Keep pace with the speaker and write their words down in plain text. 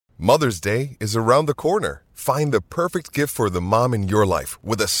Mother's Day is around the corner. Find the perfect gift for the mom in your life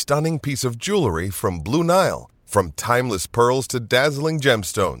with a stunning piece of jewelry from Blue Nile. From timeless pearls to dazzling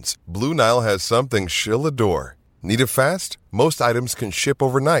gemstones, Blue Nile has something she'll adore. Need it fast? Most items can ship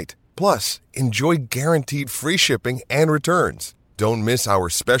overnight. Plus, enjoy guaranteed free shipping and returns. Don't miss our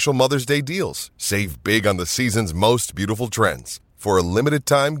special Mother's Day deals. Save big on the season's most beautiful trends. For a limited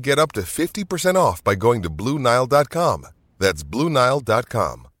time, get up to 50% off by going to BlueNile.com. That's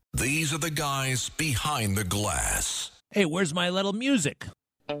BlueNile.com. These are the guys behind the glass. Hey, where's my little music?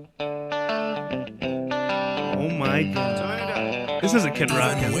 Oh my God. This isn't Kid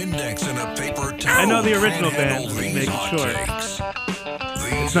Rock. Windex and a paper towel. I know the original band. Handle Make these sure. hot takes.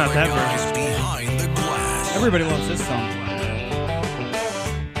 These It's not are that guys version. behind the glass. Everybody loves this song.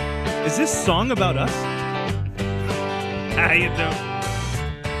 Is this song about us? How you doing?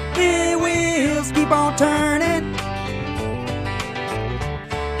 The wheels keep on turning.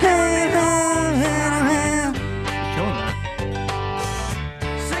 Killing that.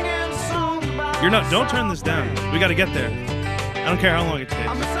 You're not. Don't turn this down. We got to get there. I don't care how long it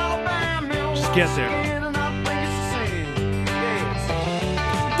takes. Just get there.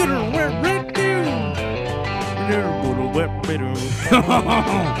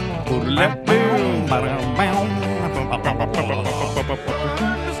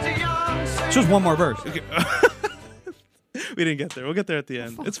 Just one more verse. We didn't get there. We'll get there at the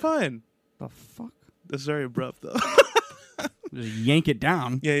end. It's fine. The fuck? It's very abrupt, though. Just yank it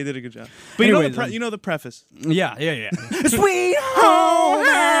down. Yeah, you did a good job. But Anyways, you know the preface. Yeah. Sweet home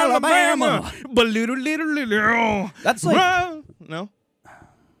Alabama. That's like. No?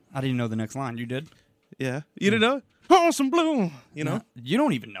 I didn't know the next line. You did? Yeah. You didn't know it? Oh, some blue. You know? You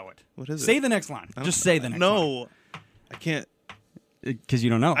don't even know it. What is it? Say the next line. Just say the next line. No. I can't. Because you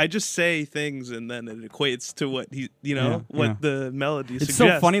don't know. I just say things and then it equates to what the melody It's suggests.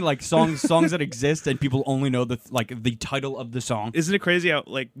 so funny, like songs that exist and people only know the title of the song. Isn't it crazy how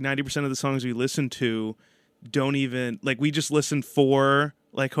like 90% of the songs we listen to don't even like we just listen for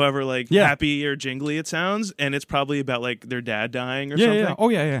like however happy or jingly it sounds, and it's probably about like their dad dying or something. Yeah. Oh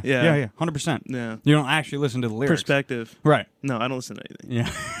yeah. 100%. Yeah. You don't actually listen to the lyrics. Perspective. Right. No, I don't listen to anything. Yeah.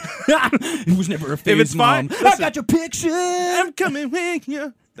 It was never a phase, it's fine, Mom. I listen. got your picture. I'm coming with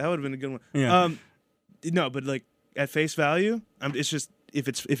you. That would have been a good one. Yeah. No, but like at face value, it's just if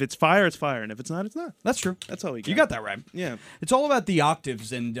it's fire, it's fire, and if it's not, it's not. That's true. That's all we got. You got that right. Yeah. It's all about the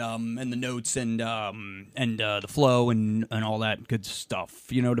octaves and the notes and the flow and all that good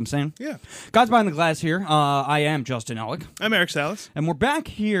stuff. You know what I'm saying? Yeah. Guys behind the glass here. I am Justin Ellick, I'm Eric Salas. and we're back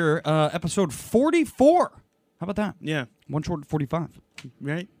here, episode 44. How about that? Yeah. One short of 45.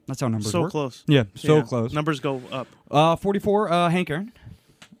 Right. That's how numbers So work. close. Yeah, so Yeah. close. Numbers go up. 44, Hank Aaron.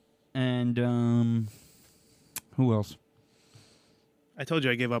 And who else? I told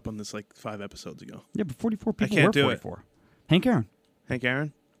you I gave up on this like 5 episodes ago. Yeah, but 44 people can't were do it. 44. Hank Aaron. Hank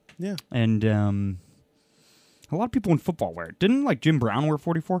Aaron? Yeah. And a lot of people in football wear it. Didn't like Jim Brown wear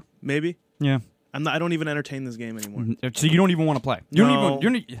 44? Maybe. Yeah. I don't even entertain this game anymore. So you don't even want to play? No.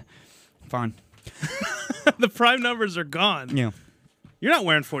 Fine. The prime numbers are gone. Yeah. You're not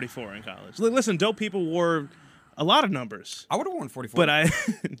wearing 44 in college. Listen, dope people wore a lot of numbers. I would have worn 44. But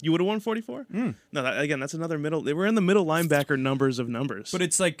you would have won 44? No, that's another middle. They were in the middle linebacker numbers of numbers. But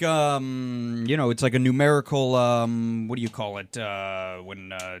it's like, it's like a numerical, what do you call it,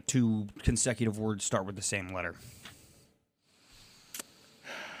 when 2 consecutive words start with the same letter?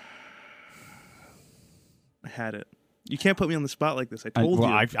 I had it. You can't put me on the spot like this. I told you.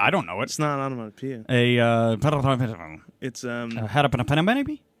 I don't know it. It's not onomatopoeia. It's had up in a pen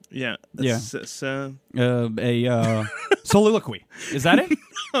maybe? yeah. Yeah. A Soliloquy. Is that it?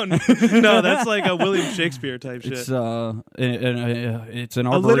 no, that's like a William Shakespeare type shit. It's an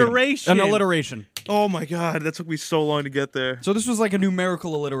alliteration. An alliteration. Oh my god, that took me so long to get there. So this was like a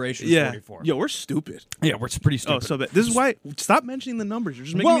numerical alliteration. Yeah. 44. Yo, we're stupid. Yeah, we're pretty stupid. Oh, so bad. This is why. Stop mentioning the numbers. You're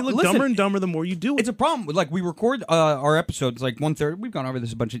just making me look dumber and dumber the more you do it. It's a problem. Like, we record our episodes like 1:30. We've gone over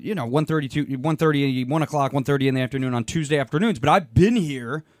this a bunch of, 1:30, 1:30, 1 o'clock, 1:30 in the afternoon on Tuesday afternoons. But I've been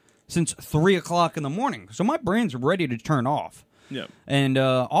here since 3 o'clock in the morning. So my brain's ready to turn off. Yeah. And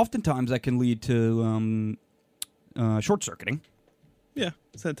oftentimes that can lead to short-circuiting. Yeah,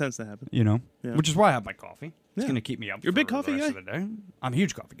 that tends to happen. Yeah. Which is why I have my coffee. It's Yeah. going to keep me up. You're a big for coffee the rest guy? Of the day. I'm a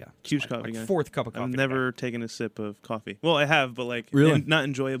huge coffee guy. Huge It's coffee guy. Fourth cup of coffee. I've never taken a sip of coffee. Well, I have, but like Really? not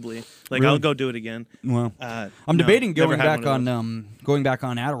enjoyably. Like Really? I'll go do it again. Well, I'm I'm debating going back on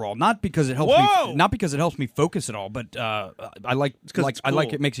Adderall, not because it helps me focus at all, but I like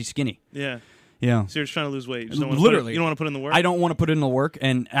it makes you skinny. Yeah. Yeah. So you're just trying to lose weight. You just don't want Literally. you don't want to put in the work? I don't want to put in the work,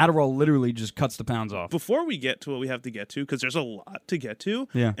 and Adderall literally just cuts the pounds off. Before we get to what we have to get to, because there's a lot to get to,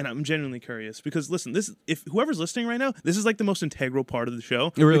 Yeah. and I'm genuinely curious, because listen, if whoever's listening right now, this is like the most integral part of the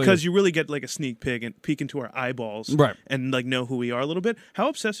show, It really because is. you really get like a sneak peek into our eyeballs, Right. and like know who we are a little bit. How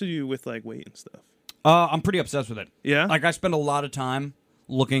obsessed are you with like weight and stuff? I'm pretty obsessed with it. Yeah? Like, I spend a lot of time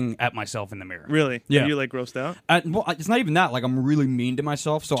looking at myself in the mirror. Really? Yeah. Are you like grossed out? Well, it's not even that. Like, I'm really mean to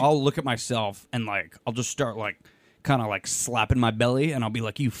myself, so I'll look at myself and, like, I'll just start, like, kind of, like, slapping my belly, and I'll be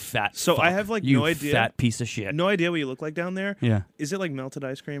like, you fat So fuck. I have, like, you no idea. fat piece of shit. No idea what you look like down there. Yeah. Is it like melted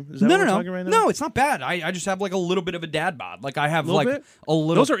ice cream? Is that No, what we're no, talking right now? no, it's not bad. I just have, like, a little bit of a dad bod. Like, I have, Little like, bit? a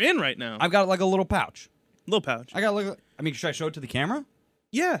little... Those are in right now. I've got, like, a little pouch. Little pouch. I got, like... I mean, should I show it to the camera?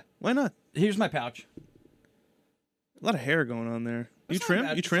 Yeah, why not? Here's my pouch. A lot of hair going on there. You It's not trim?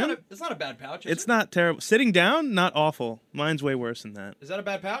 bad- You trim? It's not a bad pouch. It's not terrible. Sitting down, not awful. Mine's way worse than that. Is that a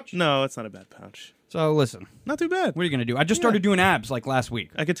bad pouch? No, it's not a bad pouch. So, listen. Not too bad. What are you going to do? I just started doing abs, like, last week.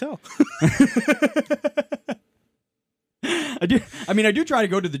 I could tell. I do try to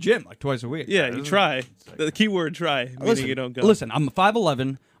go to the gym, like, twice a week. Yeah, you try. The key word try, meaning Listen, you don't go. Listen, I'm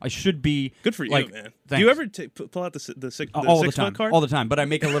 5'11". I should be... Good for you, like, man. Do thanks. you ever pull out the six all the foot time, card? all the time. But I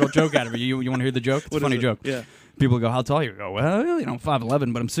make a little joke out of it. You want to hear the joke? It's What a funny is it? joke. Yeah. People go, "How tall are you?" I go, "Well, I'm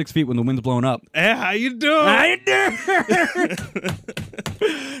 5'11", but I'm 6 feet when the wind's blowing up." Hey, how you doing? How you doing?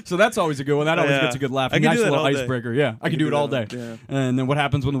 So that's always a good one. That always Yeah. gets a good laugh. I can Nice do that little all day. icebreaker. Yeah, I can do it all day. Yeah. And then what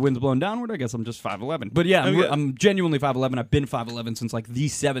happens when the wind's blowing downward? I guess I'm just 5'11". But yeah, Okay. I'm genuinely 5'11". I've been 5'11" since like the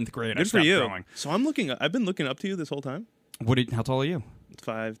 7th grade. I Good for stopped you. growing. So I've been looking up to you this whole time. How tall are you?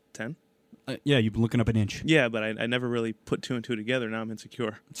 5'10". Yeah, you've been looking up an inch. Yeah, but I never really put two and two together. Now I'm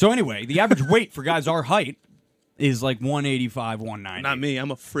insecure. So anyway, the average weight for guys our height is like 185, 190. Not me. I'm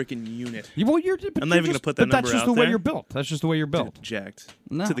a freaking unit. Well, I'm not even gonna put that But that's number just out the way there. you're built. That's just the way you're built. Jacked.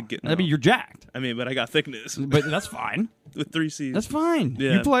 No, To the get. I mean, you're jacked. I mean, but I got thickness But that's fine. with 3 C's. That's fine.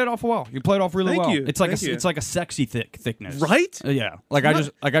 Yeah. You play it off well. You play it off really Thank well. you. It's like Thank you. it's like a sexy thickness. Right? Yeah. Like I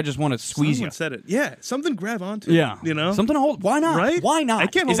just want to squeeze Someone you. said it. Yeah, something grab onto. Yeah. You know? Something to hold. Why not? Right? Why not? I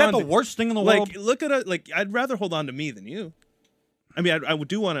can't hold Is that on the to- worst thing in the world? Like, look at it. Like, I'd rather hold on to me than you. I mean, I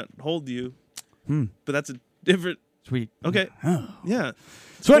do want to hold you, but that's a different. Sweet. Okay. Yeah.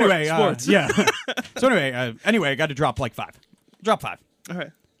 So anyway, sports. yeah. So anyway, I got to drop like 5. Drop 5. All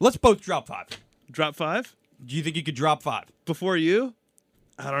right. Let's both drop 5. Drop 5 Do you think you could drop 5? before you.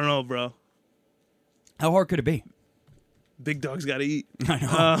 I don't know, bro. How hard could it be? Big dogs got to eat.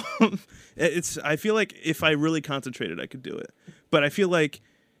 I know. I feel like if I really concentrated, I could do it. But I feel like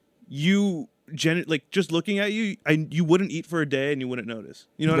you. Like just looking at you, you wouldn't eat for a day and you wouldn't notice.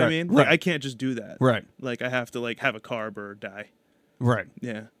 You know what I Right, mean? right. Like I can't just do that. Right. Like I have to like have a carb or die. Right.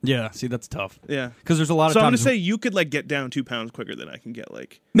 Yeah. Yeah. See, that's tough. Yeah. Because there's a lot of So I'm times. gonna say you could like get down 2 pounds quicker than I can get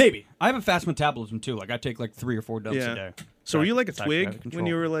like. Maybe. I have a fast metabolism too. Like I take like 3 or 4 dumps Yeah. a day. So were you like a it's actually out of twig control. when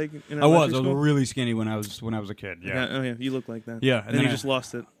you were like in I was elementary school? really skinny when I was a kid. Yeah. Oh yeah, you look like that. Yeah, And and then then you I- just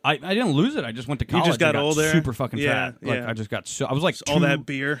lost it. I didn't lose it. I just went to college. just got and older? super fucking Yeah, fat. Like yeah. I just got so I was like All that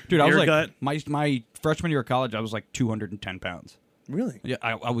beer. Dude, I was beer like gut. my freshman year of college. I was like 210 pounds. Really? Yeah,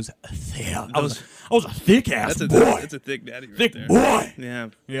 I was thick. I Those- was a thick ass That's a boy. that's a thick daddy right Thick there. boy. Yeah.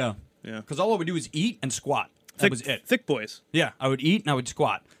 Yeah. Yeah. Because all I would do is eat and squat. That was it. Thick boys. Yeah, I would eat and I would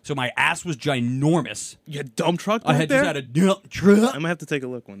squat. So my ass was ginormous. You had dump truck I back had there? just had a dump truck. I might have to take a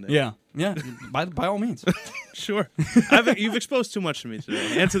look one day. Yeah, yeah. by all means. Sure. You've exposed too much to me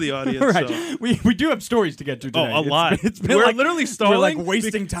today and to the audience. Right. So. We do have stories to get to today. Oh, a lot. It's been we're like, literally stalling. We're like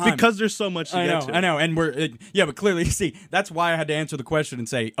wasting time because there's so much to get to. I know, and we're yeah, but clearly, see, that's why I had to answer the question and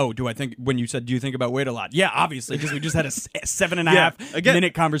say, "Oh, do I think?" When you said, "Do you think about weight a lot?" Yeah, obviously, because we just had a 7.5 again,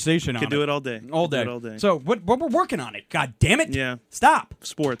 minute conversation on Could it. do it all day. all Could do day, it all day. So what we're working on it. God damn it! Yeah. Stop,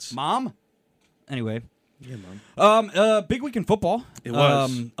 Sports. Mom. Anyway, Yeah, Mom. big week in football. It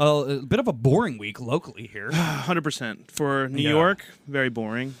was. A bit of a boring week locally here. 100% for New Yeah. York. Very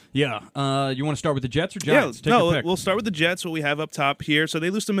boring. Yeah. You want to start with the Jets or Giants? Take no. your pick. We'll start with the Jets. What we have up top here. So they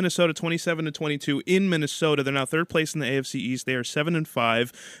lose to Minnesota, 27-22 in Minnesota. They're now third place in the AFC East. They are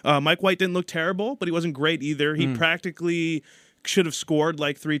 7-5. Mike White didn't look terrible, but he wasn't great either. He practically should have scored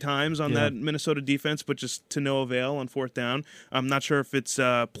like 3 times on that Minnesota defense, but just to no avail on 4th down. I'm not sure if it's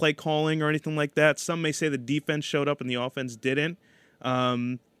play calling or anything like that. Some may say the defense showed up and the offense didn't.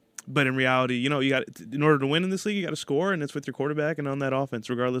 But in reality, you got in order to win in this league, you got to score, and it's with your quarterback and on that offense,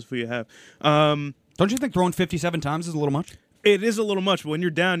 regardless of who you have. Don't you think throwing 57 times is a little much? It is a little much, but when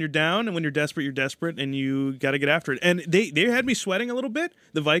you're down, and when you're desperate, and you got to get after it. And they had me sweating a little bit.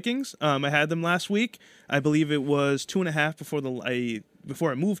 The Vikings, I had them last week. I believe it was 2.5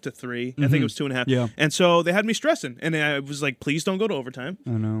 before I moved to 3. I think it was 2.5. Yeah. And so they had me stressing, and I was like, please don't go to overtime. I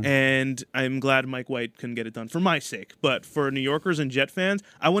know. And I'm glad Mike White couldn't get it done for my sake. But for New Yorkers and Jet fans,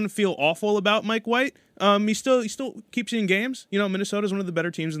 I wouldn't feel awful about Mike White. He still keeps you in games. Minnesota's one of the better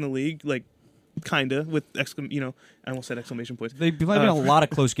teams in the league. Like, kinda with I almost said exclamation points. They've played in a lot of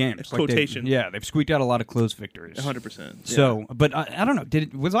close games. Quotation. They've squeaked out a lot of close victories. 100%. So, but I don't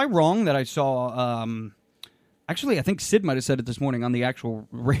know. Was I wrong that I saw? Actually, I think Sid might have said it this morning on the actual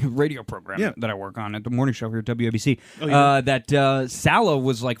radio program that I work on at the morning show here at WABC. That Salah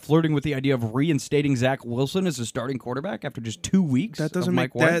was like flirting with the idea of reinstating Zach Wilson as a starting quarterback after just 2 weeks. That doesn't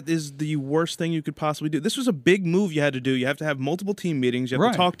make that is the worst thing you could possibly do. This was a big move you had to do. You have to have multiple team meetings. You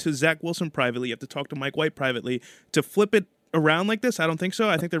have to talk to Zach Wilson privately. You have to talk to Mike White privately to flip it around like this. I don't think so.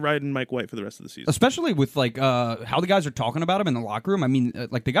 I think they're riding Mike White for the rest of the season. Especially with like how the guys are talking about him in the locker room. I mean,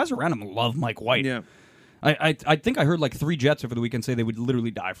 like the guys around him love Mike White. Yeah. I think I heard like 3 Jets over the weekend say they would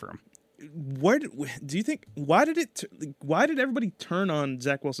literally die for him. Where do you think? Why did everybody turn on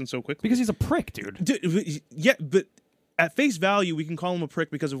Zach Wilson so quickly? Because he's a prick, dude. Yeah, but at face value, we can call him a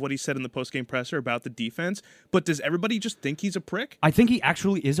prick because of what he said in the postgame presser about the defense. But does everybody just think he's a prick? I think he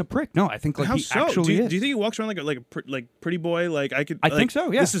actually is a prick. No, I think like How he so? actually is. Do you think he walks around like a pretty boy? Like I think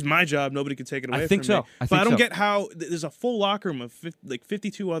so. Yeah. This is my job. Nobody can take it away from me. I think so. But I don't get how there's a full locker room of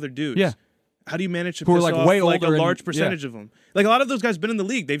 52 other dudes. Yeah. How do you manage to Who are, piss like, off way like a older large and- percentage of them? Like a lot of those guys been in the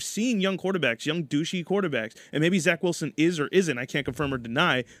league. They've seen young quarterbacks, young douchey quarterbacks, and maybe Zach Wilson is or isn't. I can't confirm or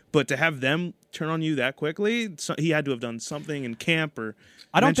deny. But to have them turn on you that quickly, he had to have done something in camp or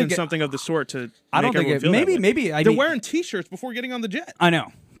mentioned something of the sort to. I don't make think everyone feel that way. maybe they're wearing T-shirts before getting on the jet. I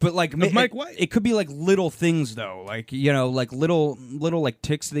know. But like Mike White. It could be like little things though, like like little like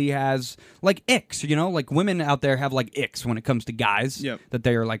ticks that he has, like icks. Like women out there have like icks when it comes to guys that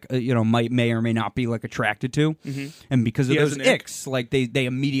they are like may or may not be like attracted to, and because of those icks, like they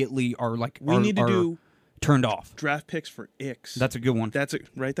immediately are like need to do turned off. Draft picks for icks. That's a good one.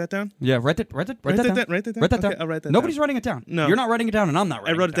 Write that down. Yeah, write that down. Write that down. Okay, I'll write that Nobody's down. writing it down. No, you're not writing it down, and I'm not writing it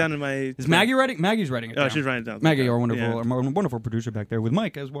down. I wrote it down in my. Is Maggie writing? Maggie's writing it down. Oh, she's writing it down. Maggie, our wonderful producer back there with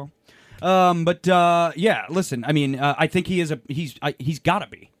Mike as well. Yeah, listen. I mean, I think he is he's got to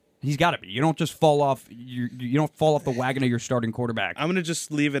be. He's got to be. You don't just fall off. You don't fall off the wagon of your starting quarterback. I'm gonna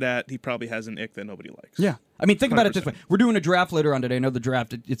just leave it at he probably has an ick that nobody likes. Yeah, I mean, think about it this way: we're doing a draft later on today. I know the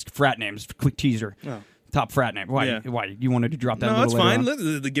draft. It's frat names. Quick teaser. Oh. Top frat name. Why? Yeah. Why you wanted to drop that? No, a it's little fine.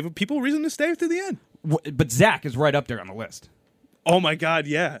 later on? Give people a reason to stay to the end. But Zach is right up there on the list. Oh my God,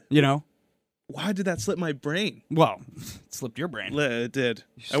 yeah. Why did that slip my brain? Well, it slipped your brain. It did.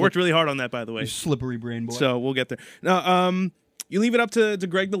 I worked really hard on that, by the way. You slippery brain boy. So we'll get there. Now, you leave it up to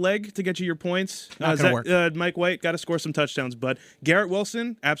Greg the Leg to get you your points. Not gonna work. Mike White got to score some touchdowns, but Garrett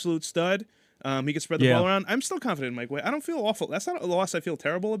Wilson, absolute stud. He can spread the ball around. I'm still confident in Mike White. I don't feel awful. That's not a loss I feel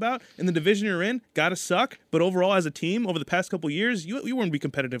terrible about. In the division you're in, gotta suck. But overall, as a team, over the past couple years, you weren't be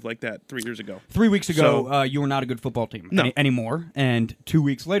competitive like that 3 years ago. 3 weeks ago, you were not a good football team anymore. And 2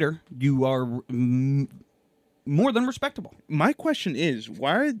 weeks later, you are more than respectable. My question is,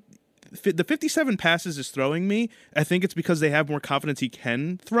 why are the 57 passes is throwing me? I think it's because they have more confidence he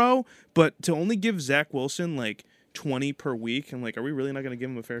can throw. But to only give Zach Wilson like 20 per week, I'm like, are we really not going to give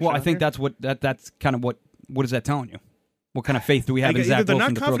him a fair shot? Well, I think that's kind of what is that telling you? What kind of faith do we have in Zach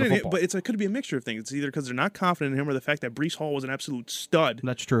Wilson to throw the football? But it could be a mixture of things. It's either because they're not confident in him or the fact that Breece Hall was an absolute stud.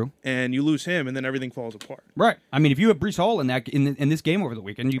 That's true. And you lose him, and then everything falls apart. Right. I mean, if you have Breece Hall in this game over the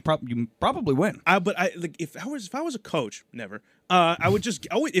weekend, you probably win. But if I was a coach, never.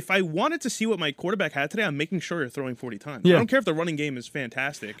 If I wanted to see what my quarterback had today, I'm making sure you're throwing 40 times. Yeah. I don't care if the running game is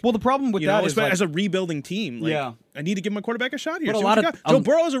fantastic. Well, the problem with that is as a rebuilding team, I need to give my quarterback a shot here. But Joe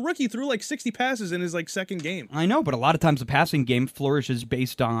Burrow as a rookie threw like 60 passes in his second game. I know, but a lot of times the passing game flourishes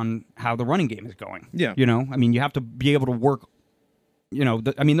based on how the running game is going. Yeah. I mean, you have to be able to work.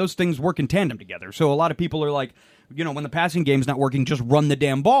 Those things work in tandem together. So a lot of people are like, when the passing game's not working, just run the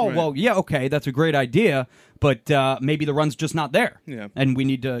damn ball. Right. Well, yeah, okay, that's a great idea, but maybe the run's just not there. Yeah. And we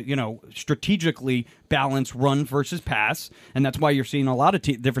need to, strategically balance run versus pass, and that's why you're seeing a lot of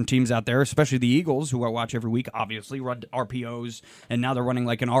different teams out there, especially the Eagles, who I watch every week, obviously, run RPOs, and now they're running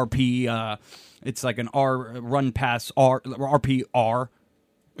like an RP, it's like an run pass RPR.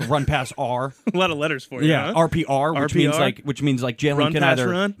 Run pass R. A lot of letters for you. Yeah, huh? RPR, which means Jalen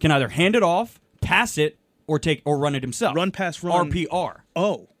can either hand it off, pass it, or run it himself. Run pass run. RPR.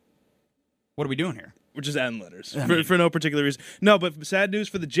 Oh, what are we doing here? We're just adding letters for no particular reason. No, but sad news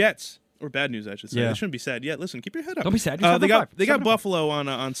for the Jets. or bad news, I should say. Yeah. It shouldn't be sad. Yeah, listen, keep your head up. Don't be sad. They got 7-5. Buffalo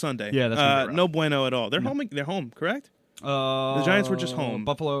on Sunday. Yeah, that's gonna be rough. no bueno at all. They're home, correct? The Giants were just home.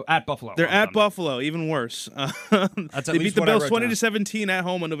 Buffalo. They're at Buffalo, even worse. They beat the Bills 20-17 at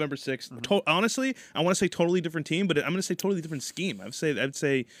home on November 6th. Honestly, I want to say totally different team, but I'm going to say totally different scheme. I'd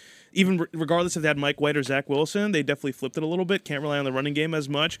say even regardless if they had Mike White or Zach Wilson, they definitely flipped it a little bit. Can't rely on the running game as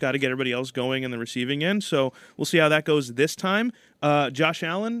much. Got to get everybody else going in the receiving end. So we'll see how that goes this time. Josh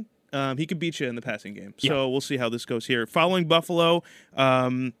Allen, he could beat you in the passing game. So we'll see how this goes here. Following Buffalo,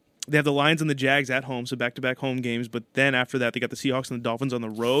 they have the Lions and the Jags at home, so back-to-back home games. But then after that, they got the Seahawks and the Dolphins on the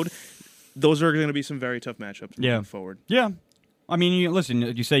road. Those are going to be some very tough matchups moving forward. Yeah. I mean,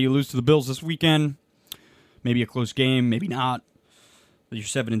 you say you lose to the Bills this weekend. Maybe a close game, maybe not. But you're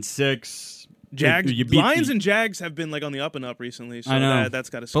 7-6. Lions and Jags have been like on the up and up recently, so I know.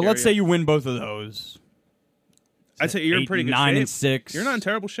 that's got to scare But let's you. say you win both of those. I'd say you're in pretty good 9-6. You're not in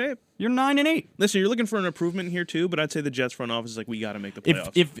terrible shape. You're 9-8. Listen, you're looking for an improvement here too, but I'd say the Jets front office is like, we got to make the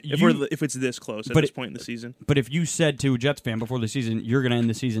playoffs. If it's this close at this point in the season. But if you said to a Jets fan before the season, you're going to end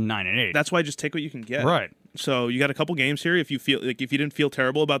the season 9-8. That's why just take what you can get. Right. So you got a couple games here. If you didn't feel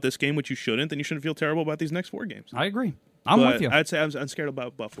terrible about this game, which you shouldn't, then you shouldn't feel terrible about these next 4 games. I agree. I'm with you. I'd say I'm scared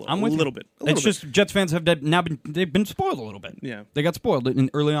about Buffalo. I'm with a little bit. It's just Jets fans have they've been spoiled a little bit. Yeah. They got spoiled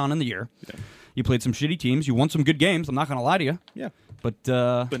early on in the year. Yeah. You played some shitty teams. You won some good games. I'm not going to lie to you. Yeah. But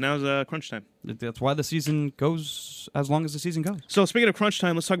now's crunch time. That's why the season goes as long as the season goes. So speaking of crunch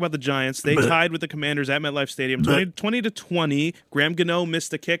time, let's talk about the Giants. They tied with the Commanders at MetLife Stadium, 20-20. Graham Gano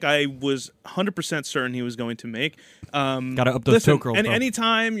missed a kick I was 100% certain he was going to make. Got to up those toe curls. And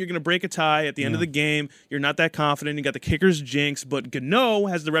anytime you're going to break a tie at the end of the game, you're not that confident. You got the kicker's jinx, but Gano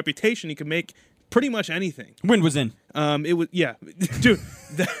has the reputation he can make pretty much anything. Wind was in. It was dude.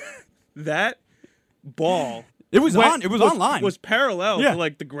 That ball. It was on. It was online. Was parallel to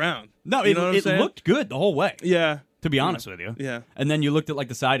like the ground. No, you know what I'm it saying? looked good the whole way. Yeah. To be honest with you. Yeah. And then you looked at like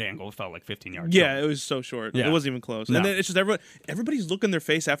the side angle. It felt like 15 yards. Yeah, it was so short. Yeah. It wasn't even close. No. And then it's just everybody's looking their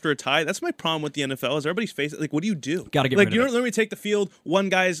face after a tie. That's my problem with the NFL is everybody's face. Like, what do you do? Got to get like rid you of don't literally take the field.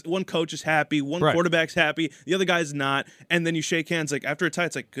 One coach is happy. One Right. quarterback's happy. The other guy's not. And then you shake hands. Like after a tie,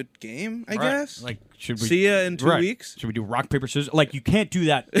 it's like good game. I guess. Like should we see ya in 2 weeks? Should we do rock paper scissors? Like you can't do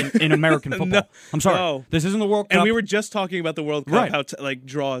that in American football. No. I'm sorry. No. This isn't the World Cup. And we were just talking about the World Cup. Right. How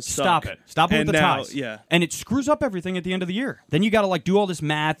draws Stop suck. it. Stop it And with the now, ties. Yeah. And it screws up everything at the end of the year. Then you got to like do all this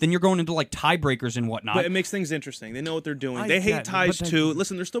math. Then you're going into like tiebreakers and whatnot. But it makes things interesting. They know what they're doing. I They hate get it, ties but too.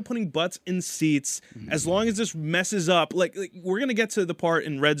 Listen, they're still putting butts in seats. As long as this messes up, like we're gonna get to the part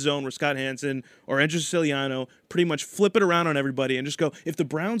in red zone where Scott Hansen or Andrew Siciliano pretty much flip it around on everybody and just go. If the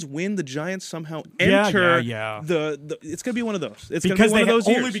Browns win, the Giants somehow enter. The it's gonna be one of those. It's because gonna be one of those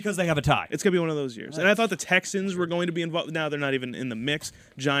years. only because they have a tie. It's gonna be one of those years. And I thought the Texans were going to be involved. Now they're not even in the mix.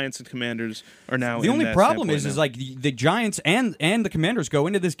 Giants and Commanders are now. The in only that problem standpoint is now. like the Giants and the Commanders go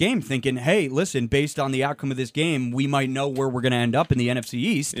into this game thinking, hey, listen, based on the outcome of this game, we might know where we're going to end up in the NFC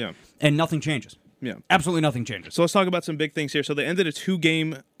East. Yeah. And nothing changes. Yeah. Absolutely nothing changes. So let's talk about some big things here. So they ended a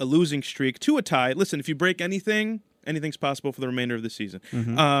 2-game losing streak to a tie. Listen, if you break anything, anything's possible for the remainder of the season.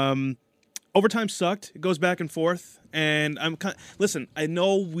 Mm-hmm. Overtime sucked. It goes back and forth. And listen, I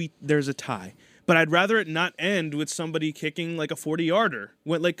know there's a tie. But I'd rather it not end with somebody kicking like a 40-yarder.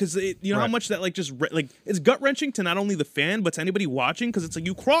 Because you know how much that it's gut-wrenching to not only the fan but to anybody watching because it's like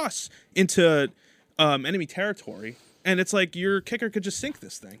you cross into enemy territory and it's like your kicker could just sink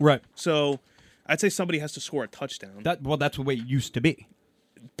this thing. Right. So I'd say somebody has to score a touchdown. That's the way it used to be.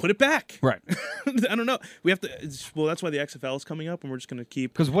 Put it back. Right. I don't know. We have to. Well, that's why the XFL is coming up, and we're just going to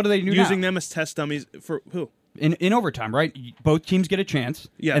keep. Because what do they do using now? them as test dummies for who? In overtime, right? Both teams get a chance.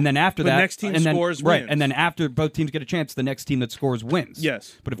 Yeah. And then after the that, next team and then, scores right. wins. And then after both teams get a chance, the next team that scores wins.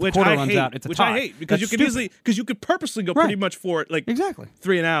 Yes. But if the which quarter I runs hate, out, it's a which tie. I hate because That's you could stupid. you could purposely go Right. pretty much for it, like exactly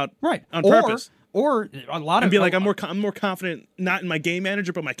 3 and out, right on purpose. Or a lot of and be like, I'm more confident not in my game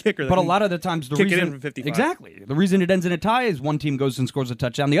manager, but my kicker. But a lot of the times, the kick reason it in from 55. exactly the reason it ends in a tie is one team goes and scores a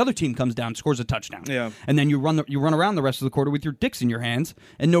touchdown, the other team comes down, scores a touchdown, and then you run around the rest of the quarter with your dicks in your hands,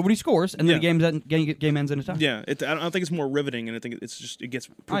 and nobody scores, and then the game ends in a tie. Yeah, I don't think it's more riveting, and I think it gets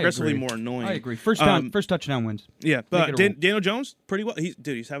progressively more annoying. I agree. First touchdown wins. Yeah, but Daniel Jones pretty well.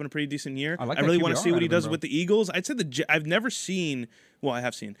 He's having a pretty decent year. I really want to see what he does bro. with the Eagles. I'd say I've never seen. Well, I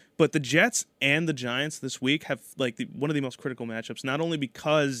have seen, but the Jets and the Giants this week have one of the most critical matchups. Not only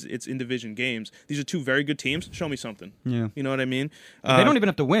because it's in division games; these are two very good teams. Show me something. Yeah, you know what I mean. They don't even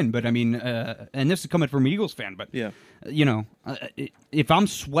have to win, but I mean, and this is coming from an Eagles fan, but yeah, if I'm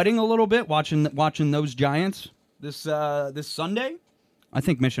sweating a little bit watching those Giants this Sunday, I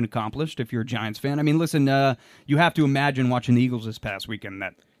think mission accomplished. If you're a Giants fan, I mean, listen, you have to imagine watching the Eagles this past weekend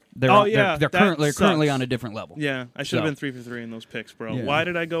that They're currently sucks. on a different level. Yeah, I should have So. been 3 for 3 in those picks, bro. Yeah. Why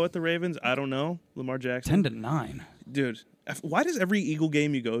did I go with the Ravens? I don't know. Lamar Jackson. 10-9. Dude, why does every Eagle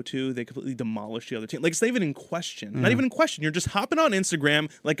game you go to, they completely demolish the other team? Like, it's not even in question. Not even in question. You're just hopping on Instagram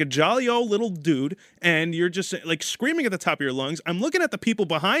like a jolly old little dude, and you're just, like, screaming at the top of your lungs. I'm looking at the people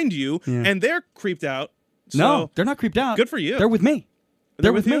behind you, and they're creeped out. So, No, they're not creeped out. Good for you. They're with me.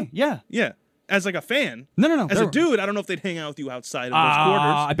 They're with you? me. Yeah. Yeah. As, like, a fan. No. As a dude, I don't know if they'd hang out with you outside of those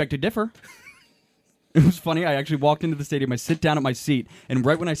quarters. I beg to differ. It was funny. I actually walked into the stadium. I sit down at my seat, and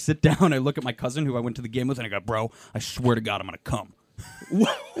right when I sit down, I look at my cousin who I went to the game with, and I go, "Bro, I swear to God, I'm gonna come."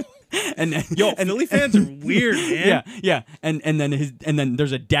 and then, Philly fans are weird, man. Yeah. And then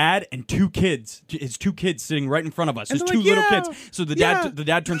there's a dad and two kids. His two kids sitting right in front of us. His two little kids. So the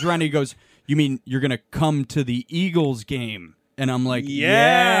dad turns around and he goes, "You mean you're gonna come to the Eagles game?" And I'm like,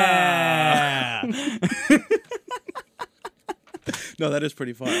 "Yeah." No, that is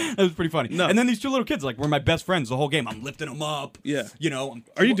pretty funny. That was pretty funny. No. And then these two little kids, like, were my best friends the whole game. I'm lifting them up. Yeah. You know.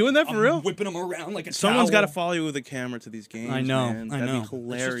 Are you doing that for real? Whipping them around like a Someone's got towel. to follow you with a camera to these games. I know. Man. I That'd know. be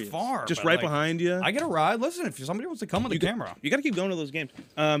hilarious. It's just far. Just but, right like, behind you. I get a ride. Listen, if somebody wants to come with a camera. You got to keep going to those games.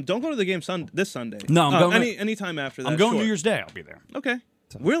 Don't go to the game this Sunday. No, I'm going any time after that. I'm going sure. New Year's Day. I'll be there. Okay.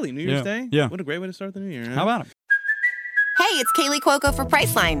 Really? New Year's Day? Yeah. What a great way to start the new year. Huh? How about it? Hey, it's Kaylee Cuoco for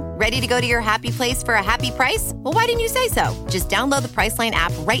Priceline. Ready to go to your happy place for a happy price? Well, why didn't you say so? Just download the Priceline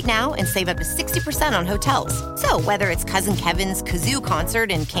app right now and save up to 60% on hotels. So whether it's Cousin Kevin's Kazoo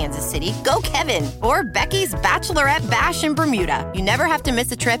Concert in Kansas City, go Kevin, or Becky's Bachelorette Bash in Bermuda, you never have to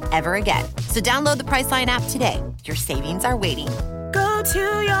miss a trip ever again. So download the Priceline app today. Your savings are waiting. Go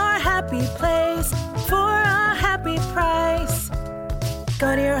to your happy place for a happy price.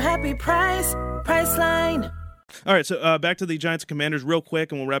 Go to your happy price, Priceline. All right, so back to the Giants and Commanders real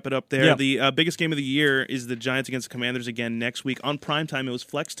quick, and we'll wrap it up there. Yep. The biggest game of the year is the Giants against the Commanders again next week on primetime. It was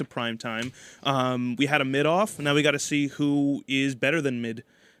flexed to primetime. We had a mid-off. Now we got to see who is better than mid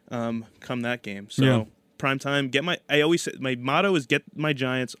come that game. So primetime, I always say, my motto is get my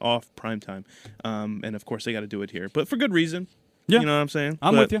Giants off primetime. And, of course, they got to do it here. But for good reason. Yeah. You know what I'm saying?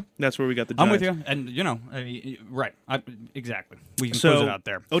 I'm with you. That's where we got the Giants. I'm with you. And, right. Exactly. We can close it out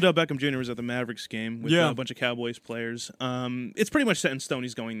there. Odell Beckham Jr. was at the Mavericks game with Yeah. a bunch of Cowboys players. It's pretty much set in stone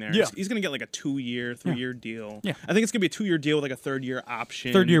he's going there. Yeah. He's going to get like a 2-year, 3-year deal. Yeah. I think it's going to be a 2-year deal with like a third-year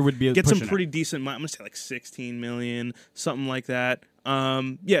option. Third year would be Get some pushing it. pretty decent money. I'm going to say like $16 million, something like that.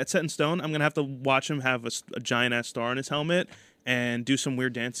 It's set in stone. I'm going to have to watch him have a giant-ass star on his helmet and do some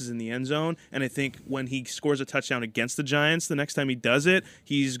weird dances in the end zone. And I think when he scores a touchdown against the Giants, the next time he does it,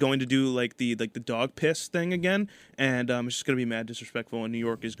 he's going to do like the dog piss thing again. And it's just going to be mad disrespectful, and New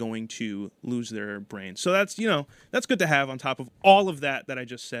York is going to lose their brains. So that's good to have on top of all of that I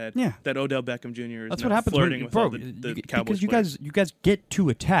just said. Yeah. That Odell Beckham Jr. is That's now what happens flirting when, with bro, all the Cowboys because you guys get too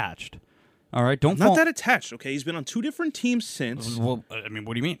attached. All right, don't Not fall. that attached, okay? He's been on 2 different teams since. Well, I mean,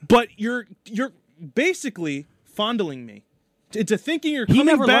 what do you mean? But you're basically fondling me into thinking you're coming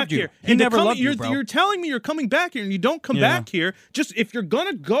never back loved you. here. He never loved you, you're, bro. You're telling me you're coming back here, and you don't come Yeah. back here. Just if you're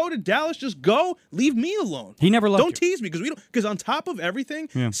gonna go to Dallas, just go. Leave me alone. He never loved Don't you. tease me because on top of everything,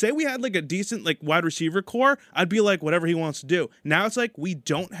 Yeah. say we had like a decent like wide receiver core, I'd be like whatever he wants to do. Now it's like we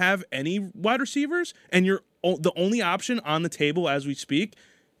don't have any wide receivers, and you're the only option on the table as we speak,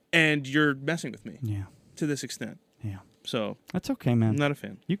 and you're messing with me. Yeah. To this extent. Yeah. So That's okay, man. I'm not a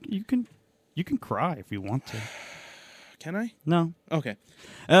fan. You can cry if you want to. Can I? No. Okay.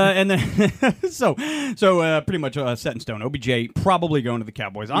 And then, so pretty much set in stone. OBJ probably going to the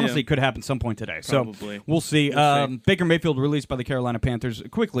Cowboys. Honestly, Yeah. it could happen some point today. Probably. So we'll see. We'll see. Baker Mayfield released by the Carolina Panthers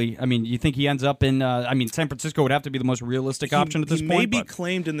quickly. I mean, you think he ends up in? San Francisco would have to be the most realistic option at this he point. may be but-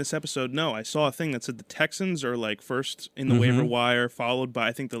 claimed in this episode. No, I saw a thing that said the Texans are like first in the Mm-hmm. waiver wire, followed by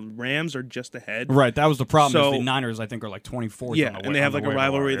I think the Rams are just ahead. Right, that was the problem. So- is the Niners, I think, are like 24th. Yeah, on the and they have like a waiver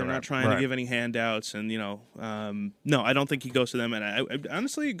rivalry. wire, They're right. not trying to give any handouts, and no, I don't think he goes to them. And I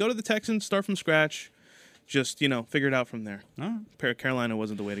honestly go to the Texans, start from scratch, just figure it out from there. All right. Carolina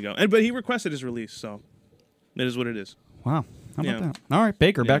wasn't the way to go, but he requested his release, so it is what it is. Wow. How about Yeah. that? All right,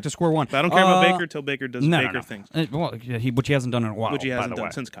 Baker, back to square one. But I don't care about Baker till Baker does Baker no. things, Which he hasn't done in a while. which he by hasn't the done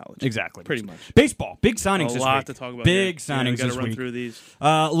way. since college. Exactly. Pretty much. Baseball, big signings A this lot week. to talk about. Big here. signings we gotta this run week. through these.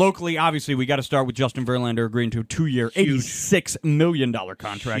 Locally, obviously, we got to start with Justin Verlander agreeing to a 2-year, $86 million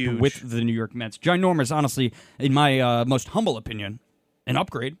contract Huge. with the New York Mets. Ginormous, honestly, in my most humble opinion, an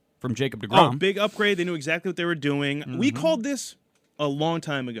upgrade from Jacob deGrom. Oh, big upgrade. They knew exactly what they were doing. We called this a long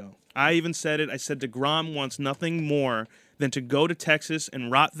time ago. I even said it. I said DeGrom wants nothing more than to go to Texas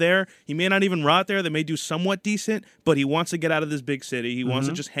and rot there. He may not even rot there. They may do somewhat decent, but he wants to get out of this big city. He wants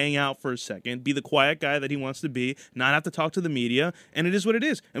to just hang out for a second, be the quiet guy that he wants to be, not have to talk to the media, and it is what it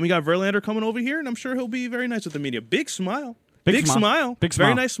is. And we got Verlander coming over here, and I'm sure he'll be very nice with the media. Big smile. Big smile. Big smile.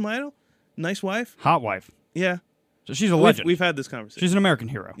 Very nice smile. Nice wife. Hot wife. Yeah. So she's a legend. We've had this conversation. She's an American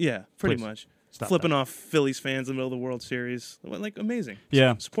hero. Yeah, pretty Please. much. Stop Flipping that. off Phillies fans in the middle of the World Series. Like, amazing.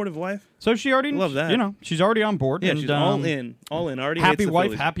 Yeah. Supportive wife. So she already, Love that. she's already on board. Yeah, and, she's all in. All in. Already happy hates the wife,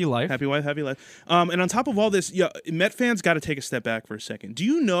 Phillies. happy life. Happy wife, happy life. And on top of all this, Met fans got to take a step back for a second. Do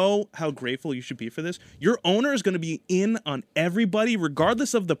you know how grateful you should be for this? Your owner is going to be in on everybody,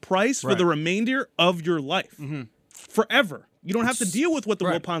 regardless of the price, for the remainder of your life. Forever. You don't have to deal with what the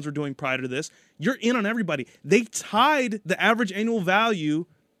Wilpons were doing prior to this. You're in on everybody. They tied the average annual value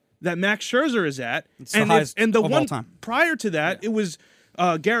that Max Scherzer is at. It's the highest and the of all one time. prior to that, it was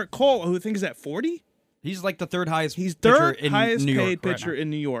Garrett Cole, who I think is at 40. He's like the third highest. He's pitcher third in highest New York paid right pitcher now. in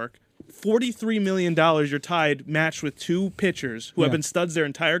New York. $43 million. You're tied, matched with two pitchers who have been studs their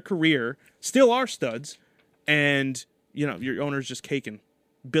entire career, still are studs, and your owner's just caking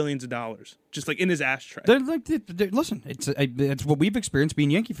billions of dollars, just like in his ashtray. Listen, it's what we've experienced being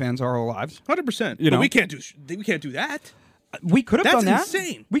Yankee fans our whole lives. 100%. You But know? we can't do that. We could have That's done that.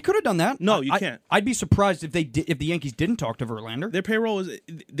 insane. We could have done that. No, you can't. I'd be surprised if if the Yankees didn't talk to Verlander. Their payroll is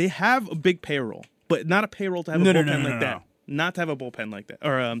they have a big payroll, but not a payroll to have a No, bullpen no, like that. Not to have a bullpen like that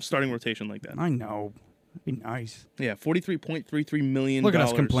or starting rotation like that. I know. It'd be nice. Yeah, $43.33 million. Look at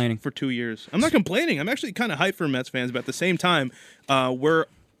us complaining for 2 years. I'm not complaining. I'm actually kind of hyped for Mets fans, but at the same time, we're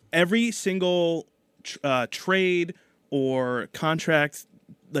every single trade or contract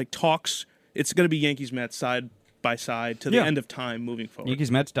talks. It's going to be Yankees Mets side by side to the end of time moving forward. Yankees,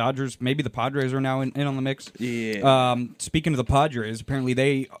 Mets, Dodgers, maybe the Padres are now in on the mix. Yeah. Speaking of the Padres, apparently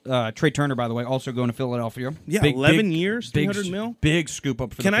they Trey Turner, by the way, also going to Philadelphia. Yeah, 11 years, $300 million. Big scoop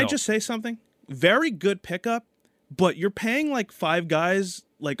up for Can the I Phil. just say something? Very good pickup, but you're paying like five guys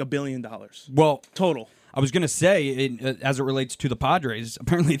like $1 billion Well, total. I was going to say, as it relates to the Padres,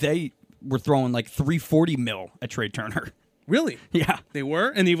 apparently they were throwing like $340 million at Trey Turner. Really? Yeah. They were?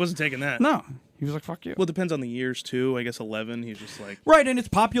 And he wasn't taking that. No. He was like, fuck you. Well, it depends on the years, too. I guess 11, he's just like... Right, and it's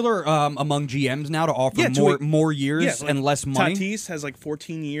popular among GMs now to offer more years and less money. Tatis has like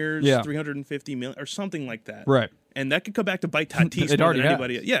 14 years, Yeah. $350 million, or something like that. Right. And that could come back to bite Tatis It more already than has.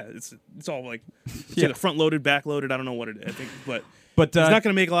 anybody. Yeah, it's all like it's Yeah. either front-loaded, back-loaded. I don't know what it is, I think. But But he's not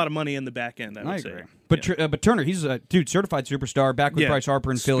going to make a lot of money in the back end, I would I say. agree. But but Turner, he's a certified superstar, back with Yeah. Bryce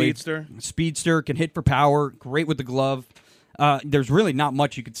Harper in Philly. Speedster. Can hit for power, great with the glove. There's really not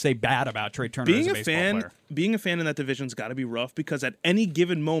much you could say bad about Trey Turner as a baseball player. Being a fan in that division's got to be rough because at any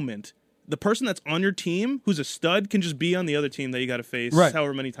given moment, the person that's on your team who's a stud can just be on the other team that you got to face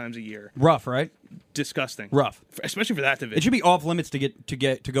however many times a year. Rough, right? Disgusting. Rough. Especially for that division. It should be off limits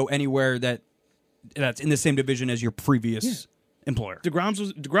to go anywhere that's in the same division as your previous employer.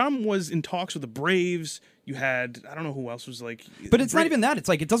 DeGrom was in talks with the Braves. You had, I don't know who else was like. But it's not even that. It's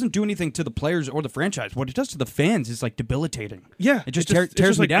like it doesn't do anything to the players or the franchise. What it does to the fans is like debilitating. Yeah, it just it's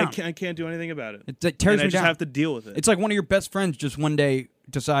tears me like, down. I can't do anything about it. It tears and me I just down. have to deal with it. It's like one of your best friends just one day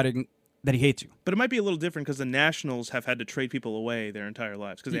deciding that he hates you. But it might be a little different because the Nationals have had to trade people away their entire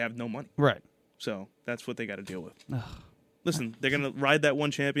lives because they have no money. Right. So that's what they got to deal with. Listen, they're going to ride that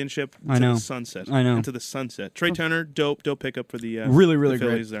one championship I into know. the sunset. I know. Into the sunset. Trey Turner, dope pickup for the really the great.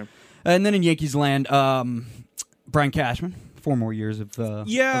 Phillies there. And then in Yankees land, Brian Cashman, 4 more years of the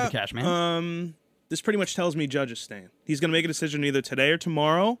Cashman. This pretty much tells me Judge is staying. He's going to make a decision either today or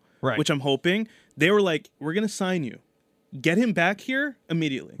tomorrow, Right. which I'm hoping. They were like, we're going to sign you. Get him back here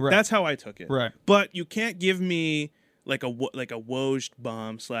immediately. Right. That's how I took it. Right. But you can't give me like a Woj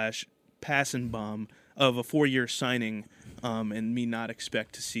bomb / passing bomb of a 4-year signing and me not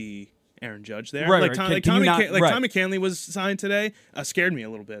expect to see Aaron Judge there. Right, like right. Tommy Right. Tommy Canley was signed today, scared me a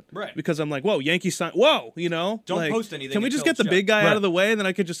little bit. Right. Because I'm like, whoa, Yankees sign. Whoa, Don't like, post anything Can we just until get the it's big Judge. guy out Right. of the way, and then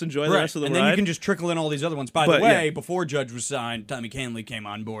I could just enjoy the rest of the and ride? then you can just trickle in all these other ones. By But, the way, yeah. before Judge was signed, Tommy Canley came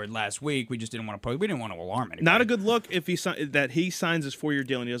on board last week. We just didn't want to post. We didn't want to alarm anybody. Not a good look if he signs his 4-year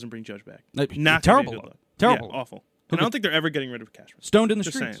deal and he doesn't bring Judge back. terrible Not gonna be a good look. look. Terrible Yeah, look. awful. And I don't think they're ever getting rid of Cashman. Stoned in the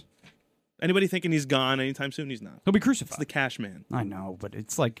Just streets. saying. Anybody thinking he's gone anytime soon? He's not. He'll be It's crucified. the Cash Man. I know, but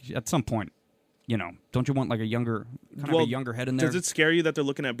it's like at some point, don't you want like a younger head in there? Does it scare you that they're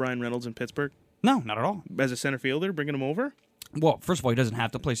looking at Brian Reynolds in Pittsburgh No, not at all. as a center fielder, bringing him over? Well, first of all, he doesn't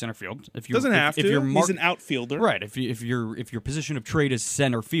have to play center field. If you Doesn't have to. If you're He's an outfielder. right. If your position of trade is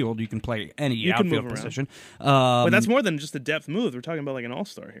center field, you can play any You can outfield move around. position. But that's more than just a depth move. We're talking about like an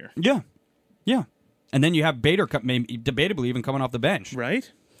all-star here. Yeah. And then you have Bader, maybe debatably even coming off the bench.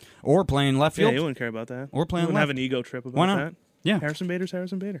 Right? Or playing left Yeah, field. he wouldn't care about that. Or playing He wouldn't left. have an ego trip about Why not? that. Yeah. Harrison Bader's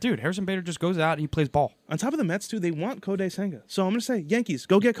Harrison Bader. Dude, Harrison Bader just goes out and he plays ball. On top of the Mets, too, they want Kodai Senga. So I'm going to say, Yankees,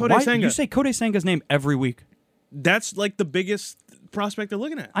 go get Kodai Why? Senga. You say Kodai Senga's name every week. That's like the biggest prospect they're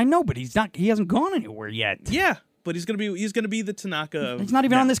looking at. I know, but he's not. He hasn't gone anywhere yet. Yeah, but he's gonna be the Tanaka of He's not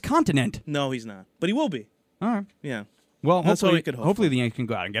even now. on this continent. No, he's not. But he will be. All right. Yeah. Well, That's all hopefully, we could hope hopefully for. the Yanks can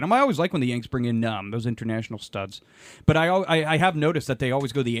go out and get him. I always like when the Yanks bring in those international studs, but I have noticed that they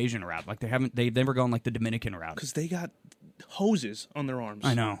always go the Asian route. Like they've never gone like the Dominican route. Because they got hoses on their arms.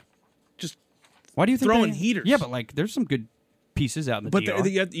 I know. Just Why do you think throwing they- heaters. Yeah, but like there's some good pieces out in the But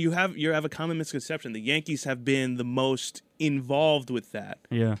DR. you have a common misconception. The Yankees have been the most involved with that.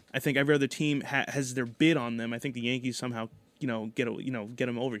 Yeah. I think every other team has their bid on them. I think the Yankees somehow get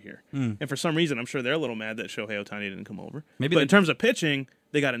them over here. And for some reason, I'm sure they're a little mad that Shohei Ohtani didn't come over. Maybe but they- in terms of pitching,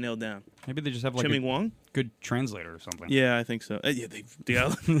 they got it nailed down. Maybe they just have like Chiming a Wong. good translator or something. Yeah, I think so. Yeah, they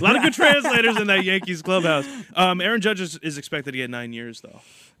got a lot of good translators in that Yankees clubhouse. Aaron Judge is expected to get 9 years, though.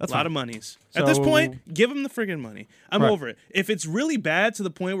 That's a lot fine. of monies. At this So- point, give him the friggin' money. I'm Right. over it. If it's really bad to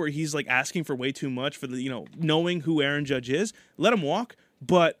the point where he's like asking for way too much for the knowing who Aaron Judge is, let him walk.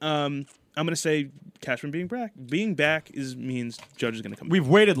 But I'm gonna say Cashman being back. Being back means Judge is gonna come. We've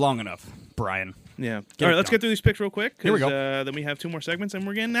waited long enough, Brian. Yeah. Get All right, it let's done. get through these picks real quick. Here we 'cause, go. Then we have 2 more segments and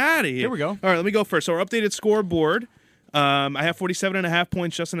we're getting out of here. Here we go. All right, let me go first. So our updated scoreboard. I have 47.5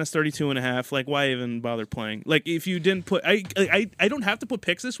 points. Justin has 32.5. Like, why even bother playing? Like, if you didn't put, I don't have to put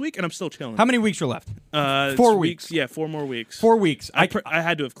picks this week, and I'm still chilling. How many weeks are left? It's 4 weeks. Yeah, 4 more weeks. 4 weeks. I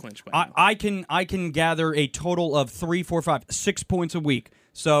had to have clinched by now. I can gather a total of 3, 4, 5, 6 points a week.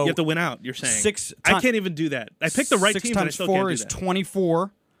 So You have to win out. You're saying I I can't even do that. I picked the right 6 teams, and I times still 4 can't do is that.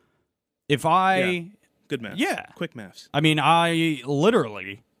 24. If I, Yeah. Good maths. Yeah. Quick maths. I mean, I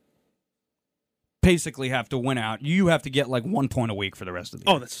literally basically have to win out. You have to get like 1 point a week for the rest of the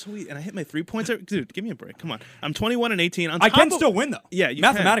year. Oh, that's sweet. And I hit my 3 points. Dude, give me a break. Come on. I'm 21 and 18. On I top can of- still win though. Yeah, you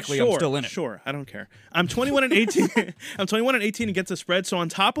mathematically, can. I'm Sure, still in it. Sure, I don't care. I'm 21 and 18. I'm 21 and 18 against the spread. So on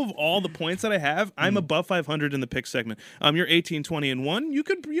top of all the points that I have, I'm above 500 in the pick segment. You're 18, 20 and 1. You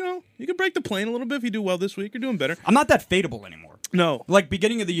could break the plane a little bit if you do well this week. You're doing better. I'm not that fadeable anymore. No, Like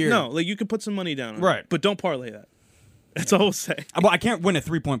beginning of the year. no, like you could put some money down on Right. it, but don't parlay that. That's all we'll say. Well, I can't win a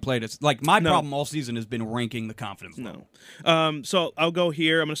 3-point play. It's like my No. problem all season has been ranking the confidence level. No. So I'll go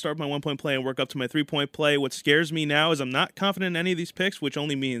here. I'm going to start with my 1-point play and work up to my 3-point play. What scares me now is I'm not confident in any of these picks, which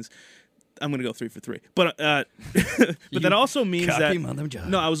only means I'm going to go 3 for 3. But but that also means cocky that mother of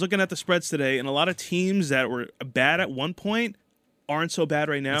no, I was looking at the spreads today, and a lot of teams that were bad at one point aren't so bad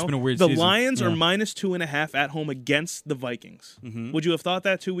right now. It's been a weird the season. Lions are Yeah. minus 2.5 at home against the Vikings. Would you have thought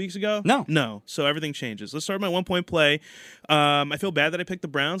that 2 weeks ago? No. No. So everything changes. Let's start my 1-point play. I feel bad that I picked the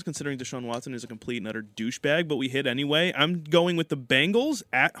Browns, considering Deshaun Watson is a complete and utter douchebag, but we hit anyway. I'm going with the Bengals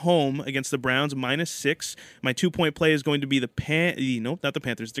at home against the Browns, -6. My 2-point play is going to be not the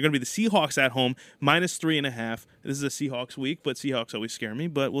Panthers. They're going to be the Seahawks at home, -3.5. This is a Seahawks week, but Seahawks always scare me.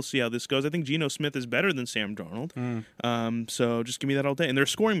 But we'll see how this goes. I think Geno Smith is better than Sam Darnold. So just give me that all day. And they're a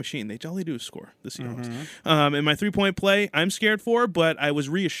scoring machine. All they do is score, the Seahawks. And my 3-point play, I'm scared for, but I was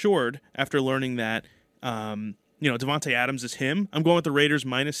reassured after learning that, Devontae Adams is him. I'm going with the Raiders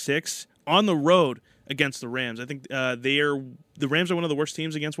 -6 on the road against the Rams. I think the Rams are one of the worst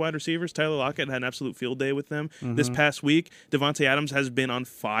teams against wide receivers. Tyler Lockett had an absolute field day with them this past week. Devontae Adams has been on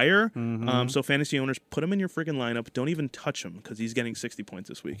fire. So fantasy owners, put him in your freaking lineup. Don't even touch him because he's getting 60 points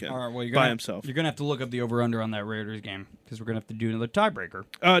this weekend All right, well, by himself. You're going to have to look up the over-under on that Raiders game because we're going to have to do another tiebreaker.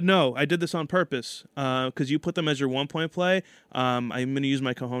 No, I did this on purpose because you put them as your 1-point play. I'm going to use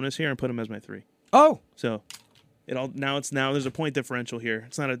my cojones here and put them as my 3. Oh! So now there's a point differential here.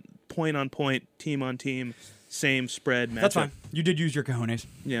 It's not a point on point, team on team, same spread matchup. That's fine. You did use your cojones.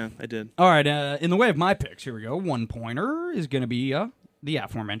 Yeah, I did. All right, in the way of my picks, here we go. 1-pointer is going to be the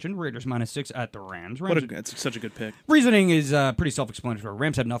aforementioned Raiders -6 at the Rams. It's such a good pick. Reasoning is pretty self-explanatory.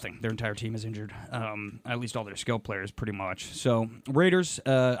 Rams have nothing. Their entire team is injured. At least all their skill players, pretty much. So Raiders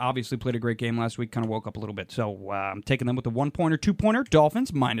obviously played a great game last week. Kind of woke up a little bit. So I'm taking them with the 1-pointer, 2-pointer.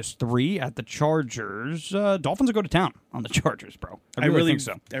 Dolphins -3 at the Chargers. Dolphins will go to town on the Chargers, bro. I really think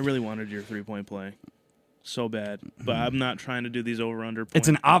so. I really wanted your 3-point play so bad, but I'm not trying to do these over/under. It's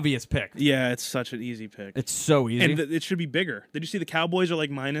an obvious pick. Yeah, it's such an easy pick. It's so easy. And it should be bigger. Did you see the Cowboys are like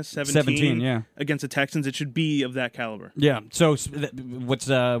 -17? 17, yeah. Against the Texans, it should be of that caliber. Yeah. So what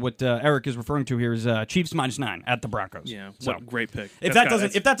Eric is referring to here is Chiefs -9 at the Broncos. Yeah. So What a great pick. if that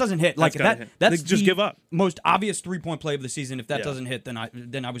doesn't hit, like gotta hit. that's Just the give up. most obvious 3-point play of the season. If that Yeah. doesn't hit, then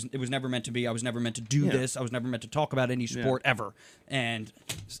it was never meant to be. I was never meant to do this. I was never meant to talk about any sport ever. And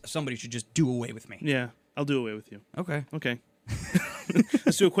somebody should just do away with me. Yeah, I'll do away with you. Okay. Okay.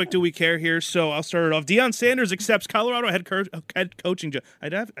 Let's do a quick Do We Care here. So I'll start it off. Deion Sanders accepts Colorado head coaching job. I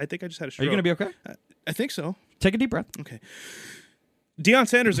think I just had a stroke. Are you going to be okay? I think so. Take a deep breath. Okay. Deion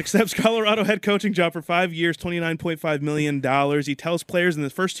Sanders accepts Colorado head coaching job for 5 years, $29.5 million. He tells players in the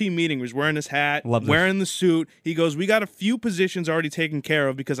first team meeting, he was wearing his hat, wearing the suit. He goes, we got a few positions already taken care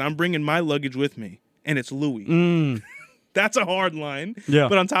of because I'm bringing my luggage with me, and it's Louis. That's a hard line. Yeah.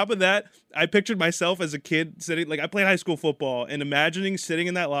 But on top of that, I pictured myself as a kid sitting, like I played high school football, and imagining sitting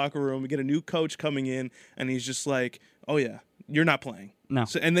in that locker room, we get a new coach coming in, and he's just like, oh yeah, you're not playing. No.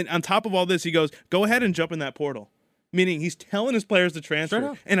 So, and then on top of all this, he goes, go ahead and jump in that portal. Meaning he's telling his players to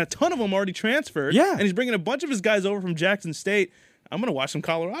transfer, and a ton of them already transferred. Yeah. And he's bringing a bunch of his guys over from Jackson State. I'm going to watch some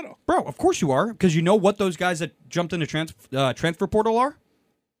Colorado. Bro, of course you are, because you know what those guys that jumped into transfer portal are?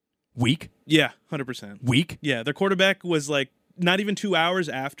 Weak. Yeah, 100%. Weak. Yeah, their quarterback was like not even 2 hours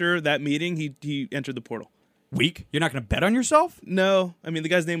after that meeting, he entered the portal. Weak? You're not going to bet on yourself? No. I mean, the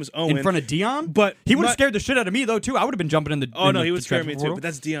guy's name was Owen. In front of Deion? But he would have scared the shit out of me, though, too. I would have been jumping in the Oh, no, he would scare me, too. But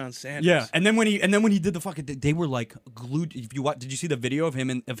that's Deion Sanders. Yeah, and then when he did the fucking, they were like glued. If you did you see the video of him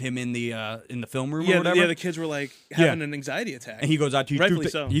in the film room? Yeah, or whatever? yeah. The kids were like having an anxiety attack. And he goes, I teach Rightfully two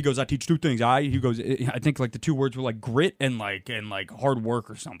so. He goes, I teach two things. I think like the two words were like grit and like hard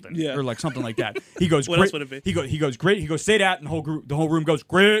work or something. Yeah. Or like something like that. He goes, What grit. else would it be? He goes, grit. He goes, say that, and the whole room goes,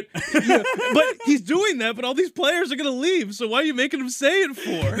 grit. Yeah, but he's doing that, but all these players are going to leave, so why are you making him say it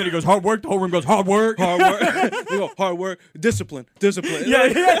for? Then he goes, hard work. The whole room goes, hard work. Hard work. They go, hard work. Discipline. Yeah.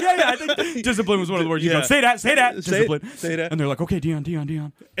 I think discipline was one of the words. He goes, say that. Discipline. Say that. And they're like, okay,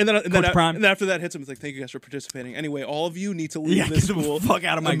 Deion. And then Prime. and then after that hits him, it's like, thank you guys for participating. Anyway, all of you need to leave this get school the fuck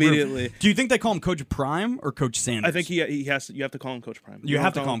out of my immediately. group. Do you think they call him Coach Prime or Coach Sanders? I think he has to. You have to call him Coach Prime. You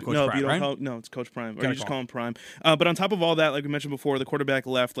have to call him Coach Prime, right? No, it's Coach Prime. Or you just call him Prime. But on top of all that, like we mentioned before, the quarterback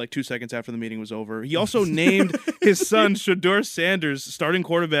left like 2 seconds after the meeting was over. He also named his son Shedeur Sanders starting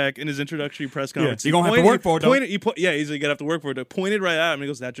quarterback in his introductory press conference. You're gonna have to work for it. He's gonna have to work for it. Pointed right at him. He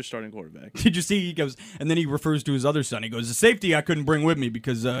goes, "That's your starting quarterback." Did you see? He goes, and then he refers to his other son. He goes, "The safety I couldn't bring with me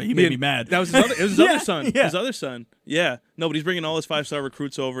because he made me mad." That was his other. It was his other son. Yeah. His other son. Yeah. No, but he's bringing all his 5-star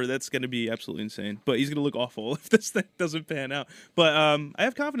recruits over. That's going to be absolutely insane. But he's going to look awful if this thing doesn't pan out. But I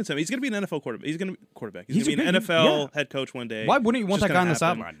have confidence in him. He's going to be an NFL quarterback. He's going to be quarterback. He's going to be an NFL head coach one day. Why wouldn't you want that guy on the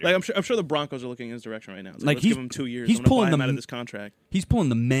sideline? Like I'm sure the Broncos are looking in his direction right now. It's like let's give him 2 years. He's I'm gonna pulling buy him the out of this contract. He's pulling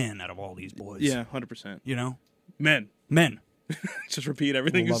the man out of all these boys. Yeah, 100%. You know, Men. Just repeat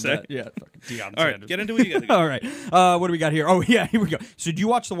everything you said. Yeah. Fucking Deion All right, Sanders. get into what you got. All right. What do we got here? Oh yeah, here we go. So, do you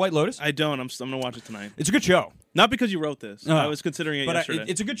watch The White Lotus? I don't. I'm going to watch it tonight. It's a good show. Not because you wrote this. I was considering it yesterday.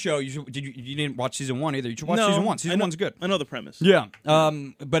 It's a good show. You didn't watch season 1 either. You should watch season 1. Season 1's good. I know the premise. Yeah.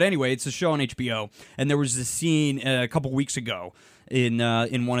 But anyway, it's a show on HBO, and there was this scene a couple weeks ago in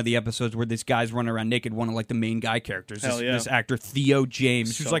one of the episodes where this guy's running around naked. One of like the main guy characters. This actor Theo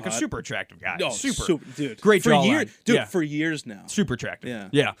James, who's like a super attractive guy. Oh, super dude. Great for jawline. years, dude. Yeah. For years now. Super attractive.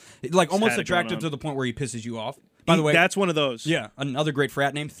 Yeah. Like almost had it attractive going to on. the point where he pisses you off. By the way, that's one of those. yeah, another great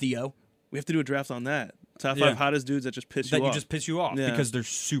frat name, Theo. We have to do a draft on that. Top 5 Yeah. hottest dudes that just piss you That off. you just piss you off Yeah. because they're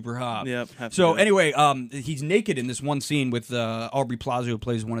super hot. Yep, have to So do it. anyway, he's naked in this one scene with Aubrey Plaza, who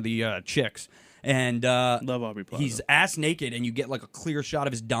plays one of the chicks. And Love Aubrey Plaza. he's ass naked, and you get like a clear shot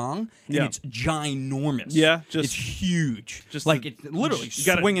of his dong, and Yeah. it's ginormous. Yeah, it's huge. just like the- it's literally you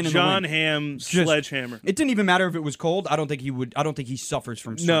got swinging a in John the wind. Hamm Just- sledgehammer. It didn't even matter if it was cold. I don't think he suffers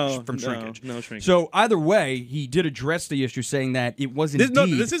from shrinkage. No shrinkage. So either way, he did address the issue, saying that it was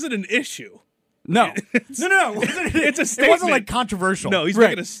indeed. This isn't an issue. No. No. It's a It statement. wasn't like controversial. No, he's Right.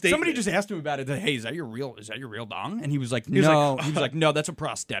 making a statement. Somebody just asked him about it. Hey, is that your real dong? And he was like, was no. like, He was like, no, that's a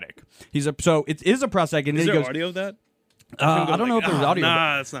prosthetic. So it is a prosthetic. And Is then there he goes, audio of that? I don't know if there's audio.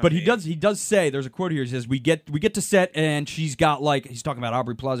 Nah, that's not but me. he does say, there's a quote here. He says, we get to set, and she's got like, he's talking about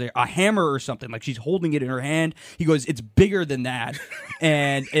Aubrey Plaza, a hammer or something. Like she's holding it in her hand. He goes, it's bigger than that.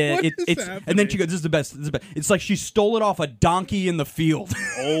 And it's happening? and then she goes, this is the best. It's like she stole it off a donkey in the field.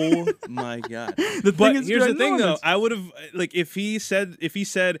 Oh my god! The But thing is here's the thing, though. ginormous. I would have like if he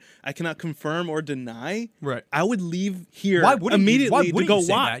said I cannot confirm or deny. Right. I would leave here Why wouldn't immediately you, to go watch.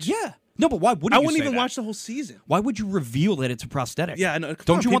 that? Yeah. No, but why wouldn't I you wouldn't say even that? watch the whole season. Why would you reveal that it's a prosthetic? Yeah, I know. Come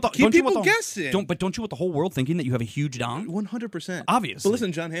Don't on, you want the keep don't you want people the, guessing? Don't you want the whole world thinking that you have a huge dong? 100%. Obviously. But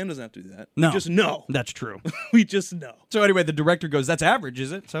listen, John Hamm doesn't have to do that. No. We just know. That's true. We just know. So anyway, the director goes, "That's average,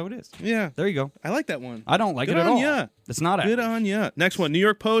 is it?" So it is. Yeah. There you go. I like that one. I don't like Good it at on all. ya. It's not Good average. on ya. Next one. New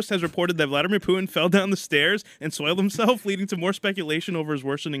York Post has reported that Vladimir Putin fell down the stairs and soiled himself, leading to more speculation over his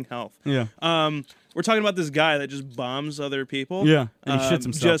worsening health. Yeah. We're talking about this guy that just bombs other people. Yeah, and he shits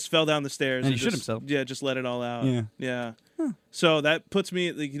himself. Just fell down the stairs. And he shit just, himself. Yeah, just let it all out. Yeah. Yeah. So that puts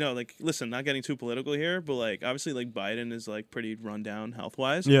me, like, listen, not getting too political here, but, like, obviously, like, Biden is, like, pretty run down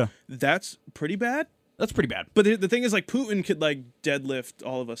health-wise. Yeah. That's pretty bad. That's pretty bad. But the thing is, like, Putin could, like, deadlift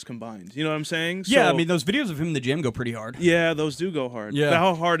all of us combined. You know what I'm saying? Yeah, So, I mean, those videos of him in the gym go pretty hard. Yeah, those do go hard. Yeah. But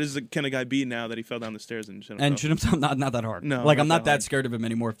how hard can a guy be now that he fell down the stairs and shit himself? And shit himself, not that hard. No, like, not I'm not that hard. that scared of him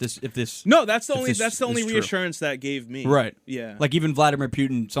anymore. If this. No, that's the if only this is true. reassurance that gave me. Right. Yeah. Like, even Vladimir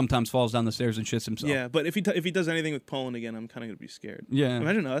Putin sometimes falls down the stairs and shits himself. Yeah, but if he does anything with Poland again, I'm kind of gonna be scared. Yeah.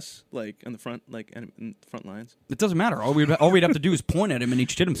 Imagine us, like, in the front, like, in the front lines. It doesn't matter. All we'd have to do is point at him and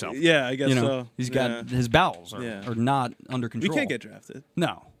he'd shit himself. Yeah, I guess You know, so. he's got Yeah. his bowels Yeah. are not under We control. can't get drafted.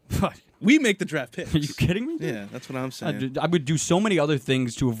 No. We make the draft picks. Are you kidding me? Yeah, that's what I'm saying. I would do so many other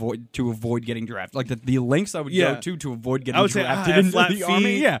things to avoid getting drafted. Like the lengths I would Yeah. go to avoid getting I would say drafted I have into flat the feet.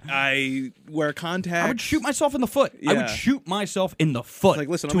 army. Yeah. I wear contacts. I would shoot myself in the foot. I Yeah. would shoot myself in the foot like,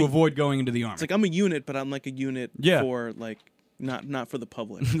 listen, to I'm a- avoid going into the army. It's like I'm a unit, but I'm like a unit Yeah. for like not for the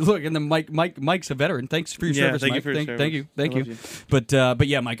public. Look, and then Mike's a veteran. Thanks for your Yeah, service, thank you Mike. for your Thank you, service. thank I you. love But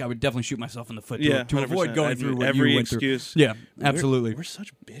yeah, Mike, I would definitely shoot myself in the foot Yeah, to avoid 100%. going I'd through do what every you went excuse. through. Yeah, absolutely. We're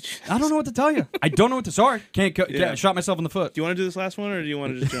such bitches. I don't know what to tell you. I don't know what to. Sorry, can't. Yeah. Shot myself in the foot. Do you want to do this last one, or do you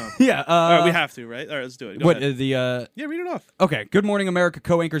want to just jump? Yeah. All right, we have to, right? All right, let's do it. Go What ahead. the? Yeah, read it off. Okay. Good Morning America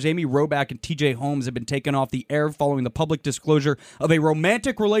co-anchors Amy Roback and TJ Holmes have been taken off the air following the public disclosure of a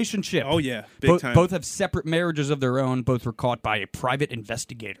romantic relationship. Oh yeah, big time. Both have separate marriages of their own. Both were caught by a private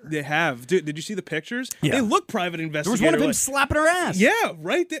investigator. They have. Dude, did you see the pictures? Yeah. They look private There investigator. was one of him like- slapping her ass. Yeah,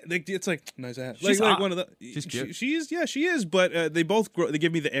 right there. Like, it's like nice ass. She's like hot. one of the. She's cute. She is. Yeah, she is. But they both they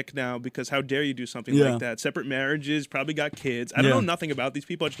give me the ick now because how dare you do something Yeah. like that? Separate marriages, probably got kids. I don't Yeah. know nothing about these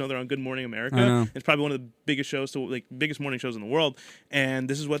people. I just know they're on Good Morning America. I know. It's probably one of the biggest shows biggest morning shows in the world. And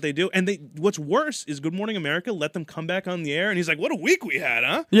this is what they do. And what's worse is Good Morning America let them come back on the air, and he's like, "What a week we had,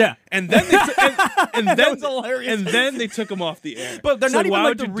 huh?" Yeah. And then and then That was hilarious. and then they took him off the air. But they're So not even why like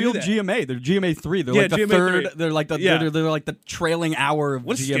would the you real do that? GMA. They're GMA 3. They're Yeah, like the GMA third. 3. They're like the Yeah. they're like the trailing hour of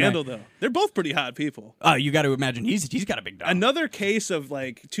What a GMA. scandal, though. They're both pretty hot people. Oh, you got to imagine he's got a big dog. Another case of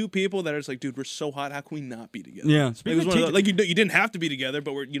like two people that are just like, dude, we're so hot. How can we not be together? Yeah. It Speaking was of one of TJ those, like you didn't have to be together,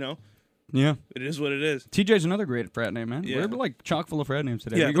 but Yeah. it is what it is. TJ's another great frat name, man. Yeah. We're like chock full of frat names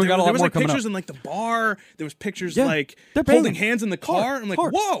today. Yeah, we but got a there lot was more like coming pictures up. in like the bar. There was pictures Yeah, like they're holding banging. hands in the car. I'm like,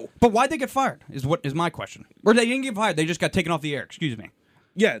 Hard. whoa. But why'd they get fired? Is my question. Or they didn't get fired. They just got taken off the air. Excuse me.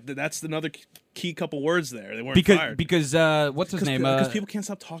 Yeah, that's another key couple words there. They weren't Because fired. what's his name? Because people can't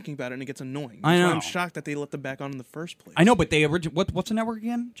stop talking about it and it gets annoying. I That's why know. I'm shocked that they let them back on in the first place. I know, but they what's the network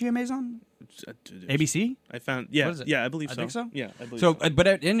again? GMA's on ABC. I found. Yeah, What is it? yeah, I believe so. I think so. Yeah, I believe So, so. but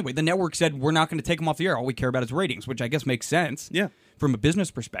anyway, the network said we're not going to take them off the air. All we care about is ratings, which I guess makes sense. Yeah. From a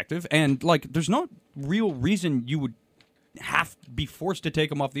business perspective, and like, there's no real reason you would have to be forced to take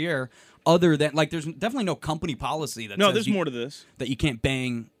them off the air, other than like, there's definitely no company policy that No, says there's you- more to this. that you can't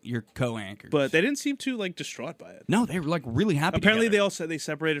bang your co-anchors. But they didn't seem too like distraught by it. no, they were like really happy. Apparently, together. they all said they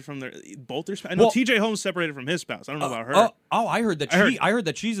separated from both their spouse. I know Well- TJ Holmes separated from his spouse. I don't know about her. I heard that I heard-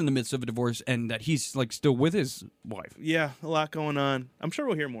 that she's in the midst of a divorce and that he's like still with his wife. Yeah, a lot going on. I'm sure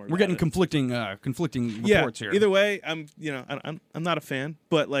we'll hear more. We're about getting it. conflicting reports here. Either way, I'm not a fan,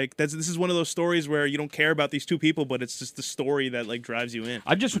 but like this is one of those stories where you don't care about these two people, but it's just the story that like drives you in.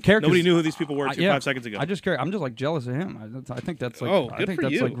 I just care. Nobody knew who these people were 5 seconds ago. I just care. I'm just like jealous of him. I think that's like. Oh, I good think for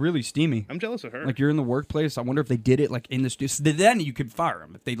that's you. like really steamy. I'm jealous of her. Like you're in the workplace. I wonder if they did it like in the studio. Then you could fire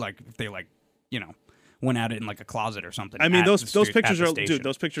them if they went at it in like a closet or something. I mean, at those the pictures at the are station. dude.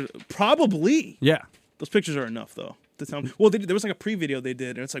 Those pictures probably. Yeah. Those pictures are enough though. To tell me. Well, there was like a pre-video they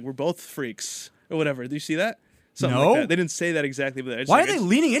did, and it's like we're both freaks or whatever. Do you see that? Something No. like that. They didn't say that exactly, but Why are they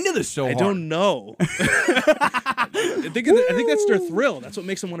leaning into this so I hard? don't know. I think that's their thrill. That's what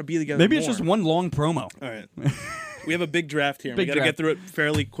makes them want to be together. Maybe it's more. just one long promo. All right. We have a big draft here. Big We got to draft. get through it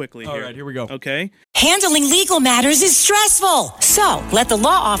fairly quickly. All right, here we go. Okay. Handling legal matters is stressful. So, let the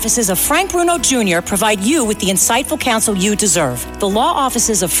law offices of Frank Bruno Jr. provide you with the insightful counsel you deserve. The law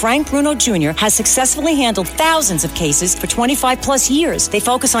offices of Frank Bruno Jr. has successfully handled thousands of cases for 25 plus years. They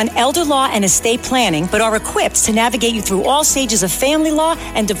focus on elder law and estate planning, but are equipped to navigate you through all stages of family law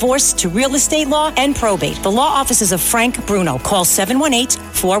and divorce to real estate law and probate. The law offices of Frank Bruno. Call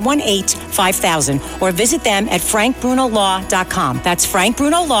 718-418-5000 or visit them at frankbrunolaw.com. That's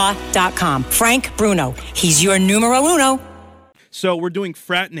frankbrunolaw.com. Frank Bruno. He's your numero uno. So we're doing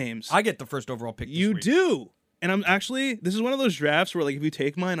frat names. I get the first overall pick. This You week. do. And this is one of those drafts where, like, if you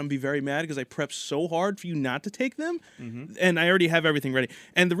take mine, I'm going to be very mad because I prepped so hard for you not to take them. Mm-hmm. And I already have everything ready.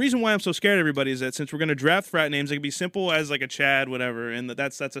 And the reason why I'm so scared, everybody, is that since we're going to draft frat names, it can be simple as, like, a Chad, whatever. And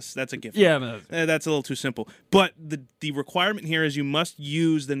that's a gift. Yeah. That's a little too simple. But the requirement here is you must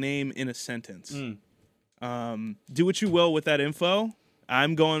use the name in a sentence. Do what you will with that info.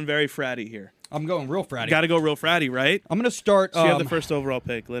 I'm going very fratty here. I'm going real fratty. Got to go real fratty, right? I'm going to start... So you have the first overall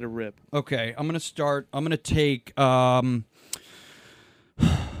pick. Let it rip. Okay, I'm going to start... I'm going to take... You're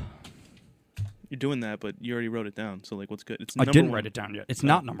doing that, but you already wrote it down. So, like, what's good? I didn't write it down yet. It's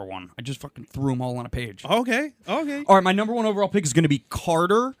not number one. I just fucking threw them all on a page. Okay. All right, my number one overall pick is going to be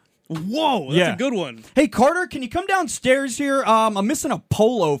Carter. Whoa, that's a good one. Hey, Carter, can you come downstairs here? I'm missing a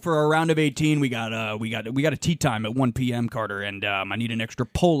polo for a round of 18. We got a tea time at 1 p.m., Carter, and I need an extra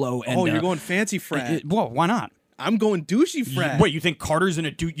polo. And, you're going fancy frat. Well, why not? I'm going douchey frat. Wait, you think Carter's in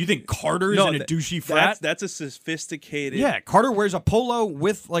a douchey frat? That's a sophisticated. Yeah, Carter wears a polo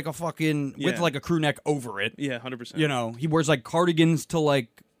with like a fucking with like a crew neck over it. Yeah, 100%. You know, he wears like cardigans to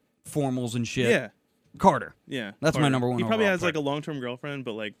like formals and shit. Yeah. Carter. Yeah. That's Carter. my number one. He probably overall has pick. like a long-term girlfriend,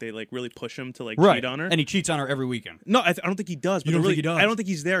 but like they like really push him to like right. cheat on her. And he cheats on her every weekend. No, I don't think he does. But You don't think he does? I don't think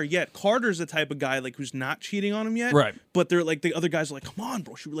he's there yet. Carter's the type of guy like who's not cheating on him yet. Right. But they're like the other guys are like, come on,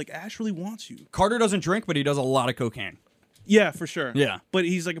 bro. Ash really wants you. Carter doesn't drink, but he does a lot of cocaine. Yeah, for sure. Yeah. But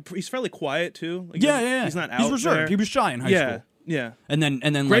he's fairly quiet too. Like, Yeah. He's not out. He's reserved. there. He was shy in high school. Yeah. And then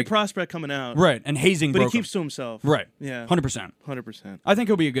Great like, prospect coming out. right, and hazing, But he broke him. keeps to himself. Right. Yeah. 100%. 100%. I think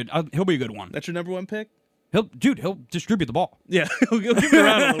he'll be a good one. That's your number one pick? He'll distribute the ball. Yeah, he'll give it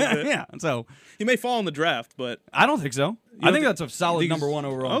around a little bit. Yeah, so He may fall in the draft, but I don't think so. I think that's a solid number one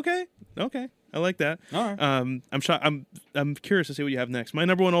overall. Okay, I like that. All right. I'm curious to see what you have next. My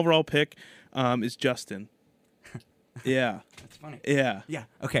number one overall pick is Justin. Yeah, That's funny. yeah. Yeah.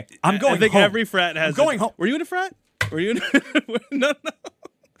 Okay. I'm going I think home. every frat has. I'm going home. Were you in a frat? Were you in? No.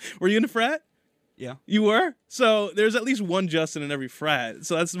 Were you in a frat? Yeah. You were? So there's at least one Justin in every frat.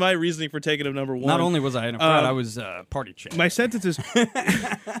 So that's my reasoning for taking him number one. Not only was I in a frat, I was party chick. My sentence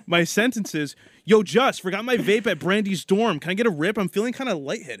is, yo, Just, forgot my vape at Brandy's dorm. Can I get a rip? I'm feeling kind of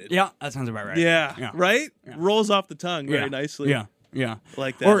lightheaded. Yeah, that sounds about right. Yeah. Right? Yeah. Rolls off the tongue Yeah. very nicely. Yeah.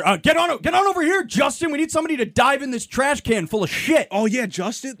 Like that. Or get on over here, Justin. We need somebody to dive in this trash can full of shit. Oh yeah,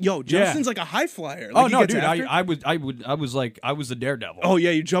 Justin. Yo, Justin's like a high flyer. Like, Oh he no, gets dude. after it. I was the daredevil. Oh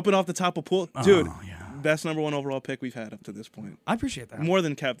yeah, you're jumping off the top of pool, dude. Oh, yeah. Best number one overall pick we've had up to this point. I appreciate that. More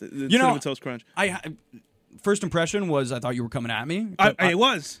than Captain. You know, Cinnamon Toast Crunch. First impression was I thought you were coming at me. I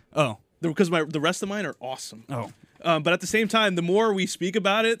was. Oh. Because the rest of mine are awesome. Oh. But at the same time, the more we speak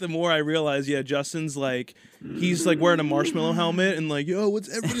about it, the more I realize, yeah, Justin's like, he's like wearing a marshmallow helmet and like, yo,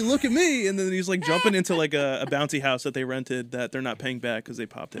 what's everybody look at me? And then he's like jumping into like a bouncy house that they rented that they're not paying back because they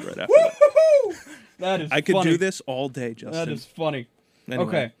popped it right after. That is I could funny. do this all day, Justin. That is funny. Anyway,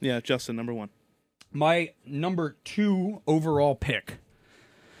 Okay. Yeah, Justin, number one. My number 2 overall pick.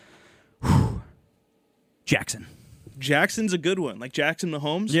 Jackson. Jackson's a good one. Like Jackson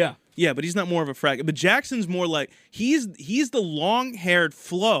Mahomes. Yeah. Yeah, but he's not more of a frag. But Jackson's more like he's the long-haired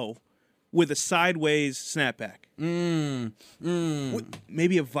Flo with a sideways snapback.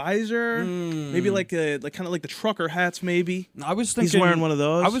 Maybe a visor. Maybe like kind of like the trucker hats. Maybe I was thinking he's wearing one of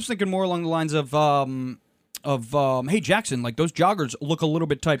those. I was thinking more along the lines of hey Jackson, like those joggers look a little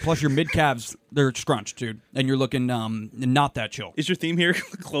bit tight. Plus your mid calves, they're scrunched, dude, and you're looking not that chill. Is your theme here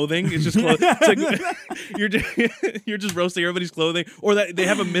clothing? It's just it's like, you're just roasting everybody's clothing, or that they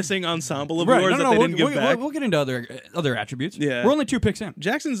have a missing ensemble of yours that they didn't give back. We'll get into other attributes. Yeah, we're only 2 picks in.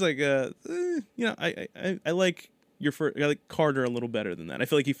 Jackson's like I like I like Carter a little better than that. I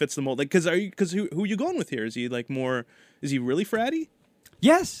feel like he fits the mold. Like because who are you going with here? Is he like more? Is he really fratty?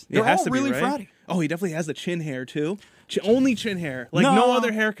 Yes, It they're has all to be, really right? fratty. Oh, he definitely has the chin hair too. Only chin hair, like no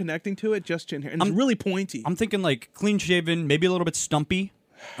other hair connecting to it, just chin hair, and it's really pointy. I'm thinking like clean shaven, maybe a little bit stumpy.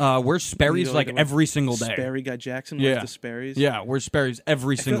 Wears Sperry's like every single day. Sperry guy Jackson wears the Sperry's. Yeah, wears Sperry's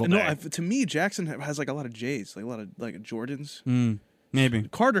every single day. No, to me, Jackson has like a lot of J's, like a lot of like Jordans. Maybe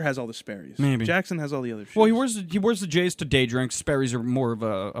Carter has all the Sperry's. Maybe Jackson has all the other shoes. Well, he wears the J's to day drinks. Sperry's are more of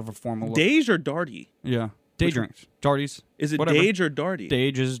a formal look. Dage or Darty? Yeah, day drinks. Darties. Is it whatever. Dage or Darty?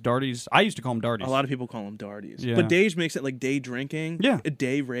 Dages, Darties. I used to call them Darties. A lot of people call them Darties. Yeah. But Dage makes it like day drinking. Yeah. A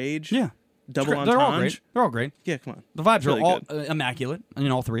day rage. Yeah. Double entendre. They're all great. They're all great. Yeah, come on. The vibes Really are all good. immaculate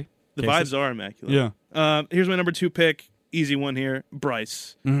in all 3. The cases. vibes are immaculate. Yeah. Here's my number 2 pick. Easy one here.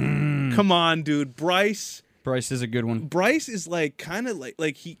 Bryce. Come on, dude. Bryce is a good one. Bryce is like kind of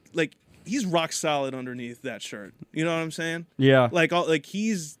like he's rock solid underneath that shirt. You know what I'm saying? Yeah. Like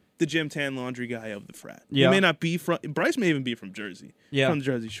he's the Jim Tan laundry guy of the frat. Yeah. He may not be from Bryce may even be from Jersey. Yeah. From the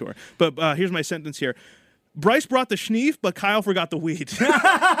Jersey Shore. But here's my sentence here. Bryce brought the schneef, but Kyle forgot the weed.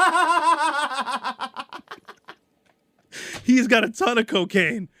 He's got a ton of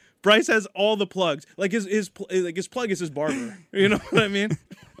cocaine. Bryce has all the plugs. Like his plug is his barber. You know what I mean?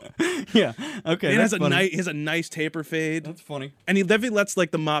 Yeah. Okay. He That's has funny. he has a nice taper fade. That's funny. And he definitely lets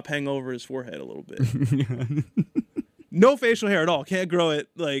like the mop hang over his forehead a little bit. No facial hair at all. Can't grow it,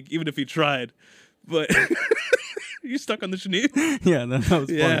 like, even if he tried. But you stuck on the schneef? Yeah, that was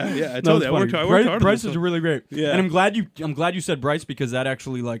funny. Yeah. I told you. I worked hard. Bryce is really great. Yeah. And I'm glad you said Bryce because that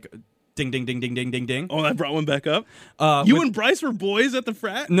actually like ding ding ding ding ding ding ding. Oh, I brought one back up. And Bryce were boys at the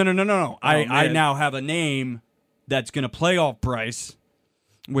frat? No. I now have a name that's gonna play off Bryce,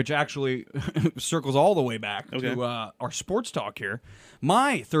 which actually circles all the way back to our sports talk here.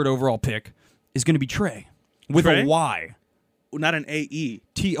 My third overall pick is gonna be Trey with Trey? a Y. Not an A-E.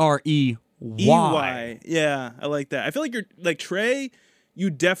 Trey. E-Y. Yeah, I like that. I feel like you're like Trey, you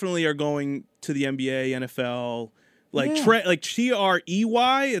definitely are going to the NBA, NFL. Like Trey, like Trey,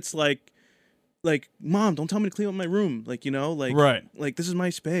 it's like Mom, don't tell me to clean up my room. Like, you know, like Right. Like this is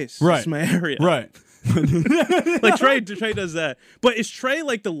my space. Right. This is my area. Right. Like Trey does that. But is Trey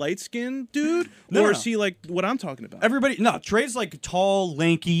like the light skinned dude? No. Or is he like what I'm talking about? Trey's like tall,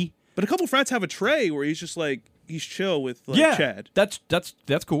 lanky. But a couple frats have a Trey where he's just like he's chill with like Chad. That's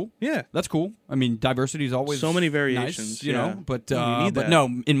cool. Yeah. That's cool. I mean, diversity is always So many nice, variations, you know. But You need but that.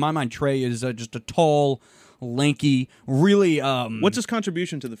 no, in my mind, Trey is just a tall, lanky, really. What's his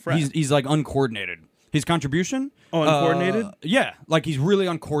contribution to the frat? He's like uncoordinated. His contribution? Oh, uncoordinated? Yeah, like he's really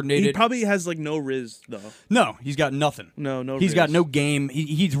uncoordinated. He probably has like no riz though. No, he's got nothing. No He's riz. got no game.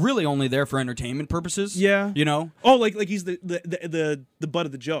 He's really only there for entertainment purposes. Yeah. You know? Oh, like he's the butt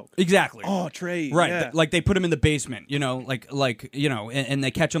of the joke. Exactly. Oh, Trey. Right, Yeah. like they put him in the basement, you know, and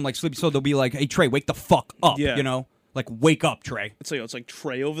they catch him like sleeping, so they'll be like, "Hey Trey, wake the fuck up," Yeah. you know, like wake up, Trey. It's like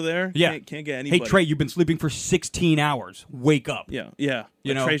Trey over there. Yeah, Can't get anybody. Hey Trey, you've been sleeping for 16 hours. Wake up. Yeah. You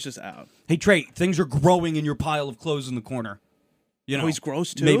Like, know? Trey's just out. Hey Trey, things are growing in your pile of clothes in the corner. You know, he's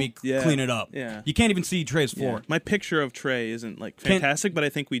gross too? Maybe Yeah. clean it up. Yeah. You can't even see Trey's Yeah. floor. My picture of Trey isn't like fantastic, but I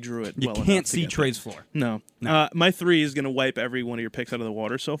think we drew it. You well can't enough to see get Trey's floor. No. My 3 is going to wipe every one of your picks out of the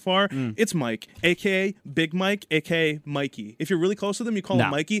water so far. It's Mike, a.k.a. Big Mike, a.k.a. Mikey. If you're really close to them, you call him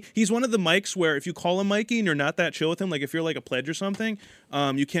Mikey. He's one of the Mikes where if you call him Mikey and you're not that chill with him, like if you're like a pledge or something,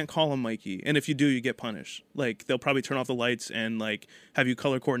 you can't call him Mikey. And if you do, you get punished. Like they'll probably turn off the lights and like have you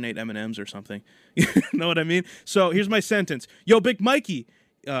color coordinate M&Ms or something. You know what I mean? So here's my sentence. Yo, Big Mikey.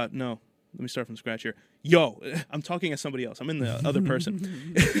 No. Let me start from scratch here. Yo, I'm talking as somebody else. I'm in the other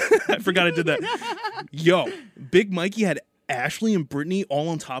person. I forgot I did that. Yo, Big Mikey had Ashley and Brittany all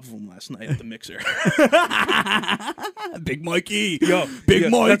on top of him last night at the mixer. Big Mikey. Yo, Big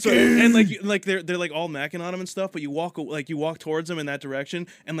Mikey. That's what, and like they're like all macking on him and stuff, but you walk towards him in that direction,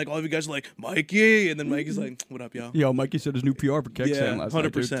 and like all of you guys are like Mikey, and then Mikey's like, "What up, yo?" Yo, Mikey said his new PR for Kexan last night.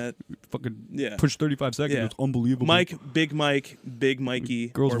 100%. Fucking pushed 35 seconds. Yeah. It's unbelievable. Big Mikey,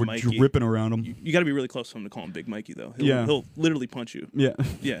 Girls or were Mikey. dripping around him. You got to be really close to him to call him Big Mikey, though. He'll literally punch you. Yeah.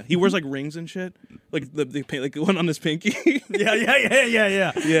 Yeah, he wears like rings and shit, like like one on his pinky. Yeah. Big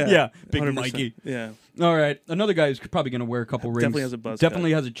 100%. Mikey. Yeah. All right. Another guy who's probably going to wear a couple rings. Definitely has a buzz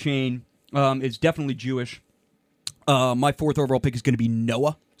Definitely cut. has a chain. It's definitely Jewish. My 4th overall pick is going to be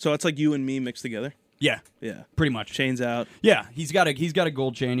Noah. So it's like you and me mixed together. Yeah. Yeah. Pretty much. Chains out. Yeah. He's got a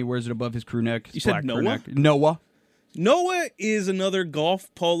gold chain. He wears it above his crew neck. You said Black crew Noah? neck. Noah. Noah is another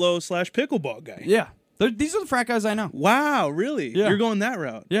golf polo / pickleball guy. Yeah. These are the frat guys I know. Wow, really? Yeah. You're going that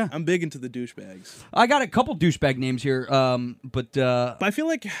route. Yeah. I'm big into the douchebags. I got a couple douchebag names here, but But I feel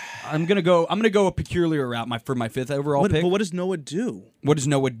like I'm gonna go a peculiar route for my 5th overall pick. But what does Noah do? What does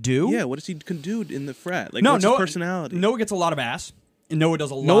Noah do? Yeah, what does he do in the frat? Like what's his personality? Noah gets a lot of ass. And Noah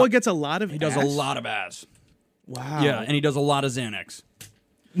does a lot. Noah gets a lot of He does ass? a lot of ass. Wow. Yeah, and he does a lot of Xanax.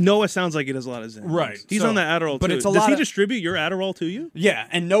 Noah sounds like he does a lot of Xanax. Right. He's So- on the Adderall but too. it's a Does lot he of- distribute your Adderall to you? Yeah,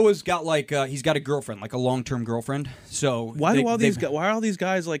 and Noah's got he's got a girlfriend, like a long-term girlfriend. So Why are all these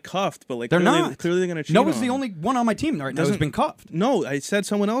guys like cuffed? But like They're clearly, not. Clearly, they're gonna cheat. Noah's on the him. only one on my team right now who's been cuffed. No, I said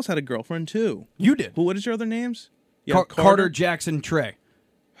someone else had a girlfriend too. You did. Well, what is your other names? Yeah, Carter, Jackson, Trey.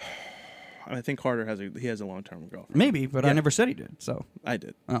 I think Carter has a long-term girlfriend. Maybe, but I never said he did. So I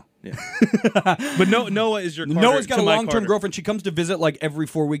did. Oh. Yeah. But Noah is your Carter. Noah's got to a my long-term Carter. girlfriend. She comes to visit like every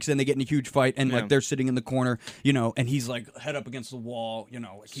 4 weeks, and they get in a huge fight, and Yeah. like they're sitting in the corner, you know, and he's like head up against the wall, you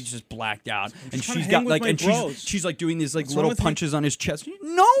know, like he's just blacked out, and trying to she's hang got with like, my and bros. she's like doing these like What's wrong little with him? punches on his chest.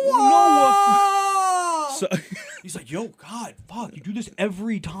 Noah. So, He's like, yo, God, fuck, you do this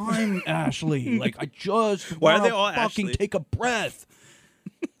every time, Ashley. Like, I just Why are wanna they all fucking Ashley? take a breath.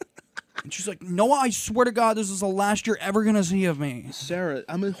 And she's like, Noah, I swear to God, this is the last you're ever going to see of me. Sarah,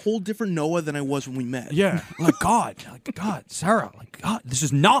 I'm a whole different Noah than I was when we met. Yeah. God, Sarah, God, this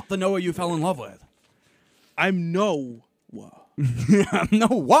is not the Noah you fell in love with. I'm Noah.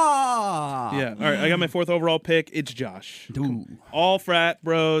 Noah. Yeah. All right. I got my 4th overall pick. It's Josh. Dude. All frat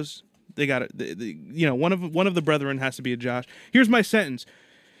bros. They got it. One of the brethren has to be a Josh. Here's my sentence.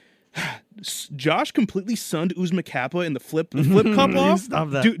 Josh completely sunned Uzma Kappa in the flip cup off. Stop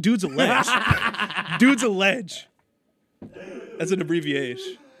that. Dude's a ledge. Dude's a ledge. That's an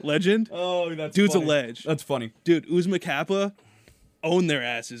abbreviation. Legend. Oh, that's Dude's funny. a ledge. That's funny. Dude, Uzma Kappa own their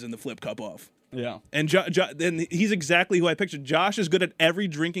asses in the flip cup off. Yeah. And then he's exactly who I pictured. Josh is good at every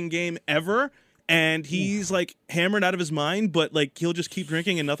drinking game ever, and he's like hammered out of his mind, but like he'll just keep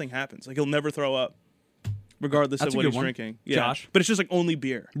drinking and nothing happens. Like he'll never throw up, regardless That's of a what good he's one. drinking. Yeah. Josh. But it's just like only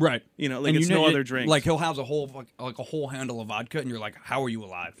beer. Right. Like And it's no other drink. Like he'll have a whole handle of vodka, and you're like, how are you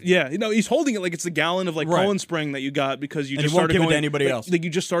alive? Yeah, he's holding it like it's the gallon of like Right. Poland Spring that you got because you And just he won't started give it going to anybody else. Like you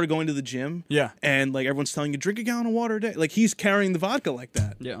just started going to the gym. Yeah. And like everyone's telling you drink a gallon of water a day. Like he's carrying the vodka like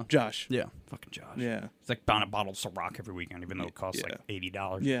that. Yeah. Josh. Yeah. Fucking Josh. Yeah. It's like buying a bottle of Ciroc every weekend, even though it costs like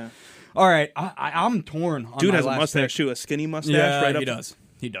 $80. Yeah. All right. I'm torn on Dude my has a last mustache pick. too, a skinny mustache. Yeah, right up he to- does.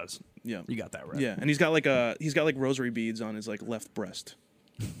 He does. Yeah. You got that right. Yeah, and he's got like rosary beads on his like left breast.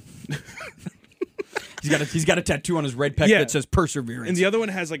 He's got a tattoo on his right pec Yeah. that says perseverance. And the other one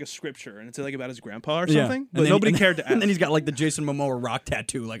has like a scripture, and it's like about his grandpa or Yeah. something. And But then- nobody and- cared to ask. And then he's got like the Jason Momoa rock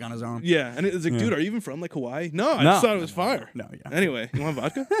tattoo like on his arm. Yeah, and it's like, dude, are you even from like Hawaii? No, I No. just thought it was fire. No, yeah. Anyway, you want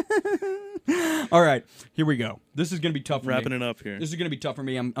vodka? All right, here we go. This is gonna be tough for Wrapping me. it up here. This is gonna be tough for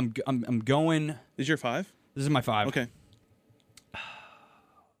me. I'm going. Is your 5? This is my 5. Okay.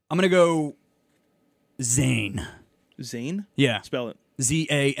 I'm gonna go Zane. Zane? Yeah. Spell it. Zane.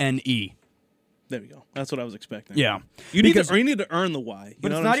 There we go. That's what I was expecting. Yeah. You need Because- to earn the Y. You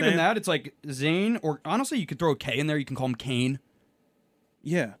But know it's what not I'm even saying? that. It's like Zane, or honestly, you could throw a K in there. You can call him Kane.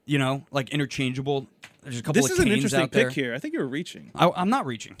 Yeah. You know, like interchangeable. There's a couple This of is an Kanes interesting out there. pick here. I think you're reaching. I'm not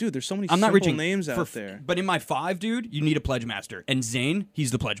reaching. Dude, there's so many I'm not simple reaching names for- out there. But in my 5, dude, you need a pledge master. And Zane,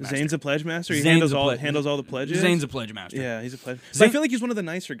 he's the pledge master. Zane's a pledge master? He Zane's handles all the pledges? Zane's a pledge master. Yeah, he's a pledge. But Zane- I feel like he's one of the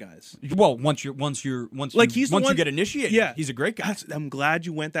nicer guys. Well, once you He's the one, you get initiated, yeah, he's a great guy. I'm glad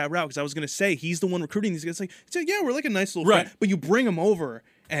you went that route because I was gonna say he's the one recruiting these guys. Like, yeah, we're like a nice little Right. friend, but you bring him over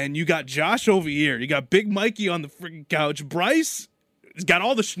and you got Josh over here, you got Big Mikey on the freaking couch, Bryce has got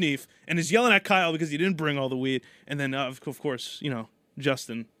all the schneef and is yelling at Kyle because he didn't bring all the weed, and then of course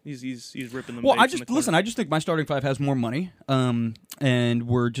Justin, he's ripping them. Well, vapes in the corner. I just think my starting 5 has more money, and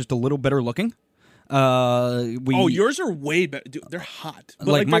we're just a little better looking. Yours are way better. Dude, they're hot. But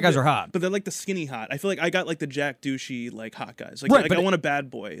Like, my they're guys are hot. but they're like the skinny hot. I feel like I got like the Jack douchey like hot guys. Like, Right, like but I want a bad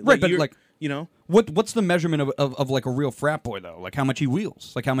boy. right, but you're- like- What's the measurement of like a real frat boy though? Like how much he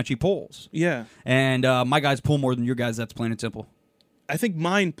wheels, like how much he pulls. Yeah. And my guys pull more than your guys. That's plain and simple. I think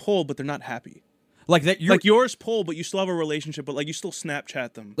mine pull, but they're not happy. Like that. Like yours pull, but you still have a relationship, but like you still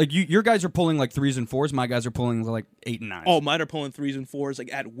Snapchat them. Like your guys are pulling like 3s and 4s. My guys are pulling like 8 and 9s. Oh, mine are pulling 3s and 4s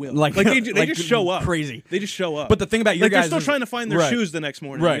like at will. Like- they like just show up. crazy. They just show up. But the thing about your like guys they're still is- trying to find their Right. shoes the next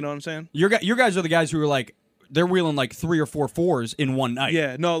morning. Right. You know what I'm saying? Your guys are the guys who are like they're wheeling like 3 or 4 4s in one night.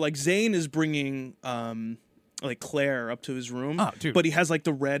 Yeah. No, like Zane is bringing like Claire up to his room. Oh, dude. But he has like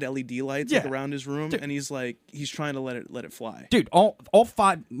the red LED lights like Yeah. around his room, Dude. and he's trying to let it fly. Dude, all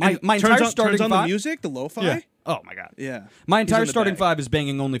 5. My And entire turns starting on 5. the music, the lo-fi. Yeah. Oh my god. Yeah. My He's entire in the starting bag. 5 is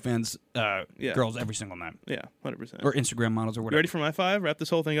banging OnlyFans Yeah. girls every single night, Yeah, 100%. or Instagram models or You whatever. ready for my 5? Wrap this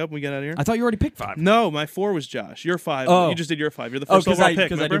whole thing up and we get out of here. I thought you already picked 5. No, my 4 was Josh. Your 5. Oh. You just did your 5. You're the Oh, first overall pick.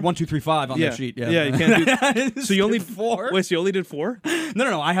 because I remember? did 1, 2, 3, 5 on yeah. that sheet. Yeah, you can't do. So you only 4. Wait, so you only did 4?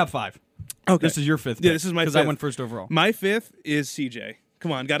 No. I have 5. Okay. This is your 5th. Yeah, this is my because I 5th. went first overall. My 5th is CJ.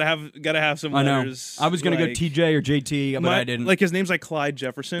 Come on, gotta have some I know. letters. I was gonna go like- TJ or JT, but I didn't. Like his name's like Clyde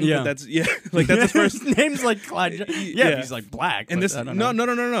Jefferson. Yeah. But that's like that's his first. His name's like Clyde. Yeah, Yeah. he's like black. And but this I don't no.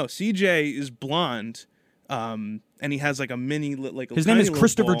 know. CJ is blonde, and he has like a mini like. His tiny name is little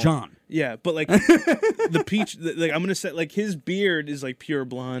Christopher ball. John. Yeah, but like the peach, like I'm gonna say, like his beard is like pure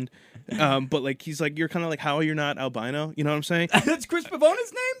blonde, but like he's like you're kind of like how you're not albino. You know what I'm saying? That's Chris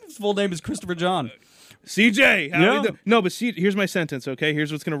Pavona's name. His full name is Christopher John. CJ, how Yeah. we do? No, but here's my sentence. Okay,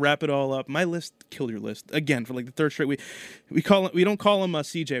 here's what's gonna wrap it all up. My list killed your list again for like the 3rd straight week. We don't call him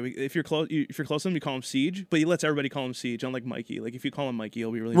CJ. If you're close to him, you call him Siege. But he lets everybody call him Siege. Unlike Mikey. Like if you call him Mikey,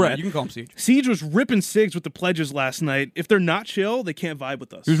 he'll be really Right, mad. you can call him Siege. Siege was ripping cigs with the pledges last last night. If they're not chill, they can't vibe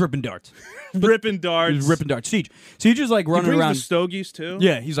with us. He was ripping darts. Ripping darts. He was ripping darts. Siege is like He running brings around. the stogies too.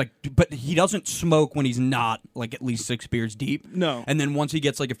 Yeah, he's like, but he doesn't smoke when he's not like at least 6 beers deep. No. And then once he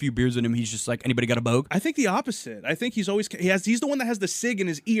gets like a few beers in him, he's just like, anybody got a bogue? I think the opposite. I think he's the one that has the cig in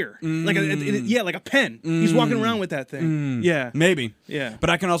his ear, like a pen. He's walking around with that thing. Yeah, Maybe. Yeah. But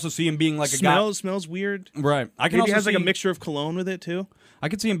I can also see him being like a guy. Smells weird. Right. I can Maybe also he has like a see- mixture of cologne with it too. I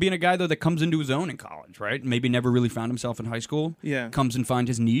could see him being a guy, though, that comes into his own in college, right? Maybe never really found himself in high school. Yeah. Comes and find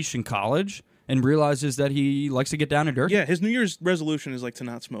his niche in college and realizes that he likes to get down and dirty. Yeah, his New Year's resolution is like to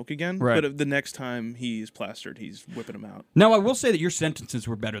not smoke again. Right. But the next time he's plastered, he's whipping them out. Now, I will say that your sentences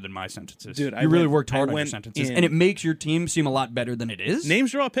were better than my sentences. Dude, you really went- worked hard I on your went sentences. in. And it makes your team seem a lot better than it is.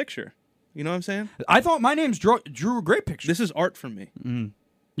 Names draw a picture. You know what I'm saying? I thought my names drew a great picture. This is art for me.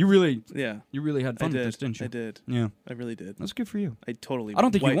 You really had I fun did. with this, didn't you? I did. Yeah. I really did. That's good for you. I totally. I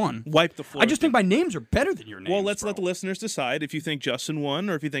don't think you won. Wiped the floor. I just think my names are better than your names. Well, let's bro. let the listeners decide. If you think Justin won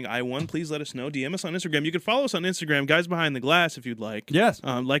or if you think I won, please let us know. DM us on Instagram. You can follow us on Instagram, Guys Behind the Glass, if you'd like. Yes.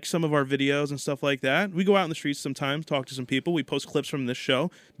 Like some of our videos and stuff like that. We go out in the streets sometimes, talk to some people. We post clips from this show.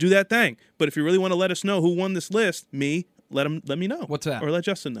 Do that thing. But if you really want to let us know who won this list, let me know. What's that? Or let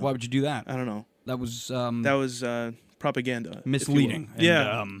Justin know. Why would you do that? I don't know. That was That was propaganda. if you will. misleading.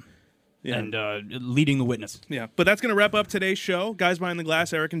 Yeah. Yeah. And leading the witness. Yeah, but that's going to wrap up today's show. Guys Behind the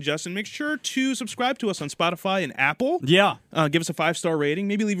Glass, Eric and Justin. Make sure to subscribe to us on Spotify and Apple. Yeah. Give us a 5-star rating.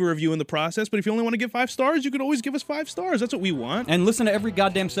 Maybe leave a review in the process. But if you only want to give 5 stars, you could always give us 5 stars. That's what we want. And listen to every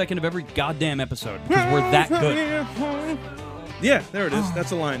goddamn second of every goddamn episode because we're that good. Yeah, there it is. That's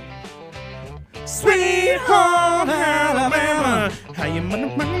the line. Sweet home Alabama, how you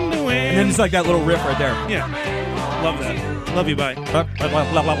doing? And then it's like that little riff right there. Yeah, love that. Love you. Bye.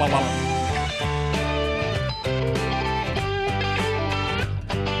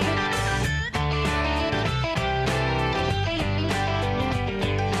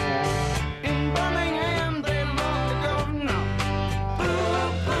 In Birmingham, they love the governor.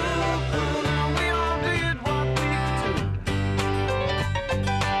 Now we all did what we could do.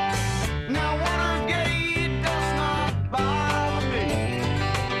 Now Watergate does not bother me.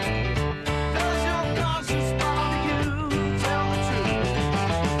 Does your conscience bother you? Tell the truth.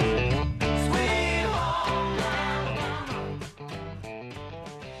 Sweet home Alabama.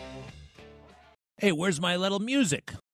 Hey, where's my little music?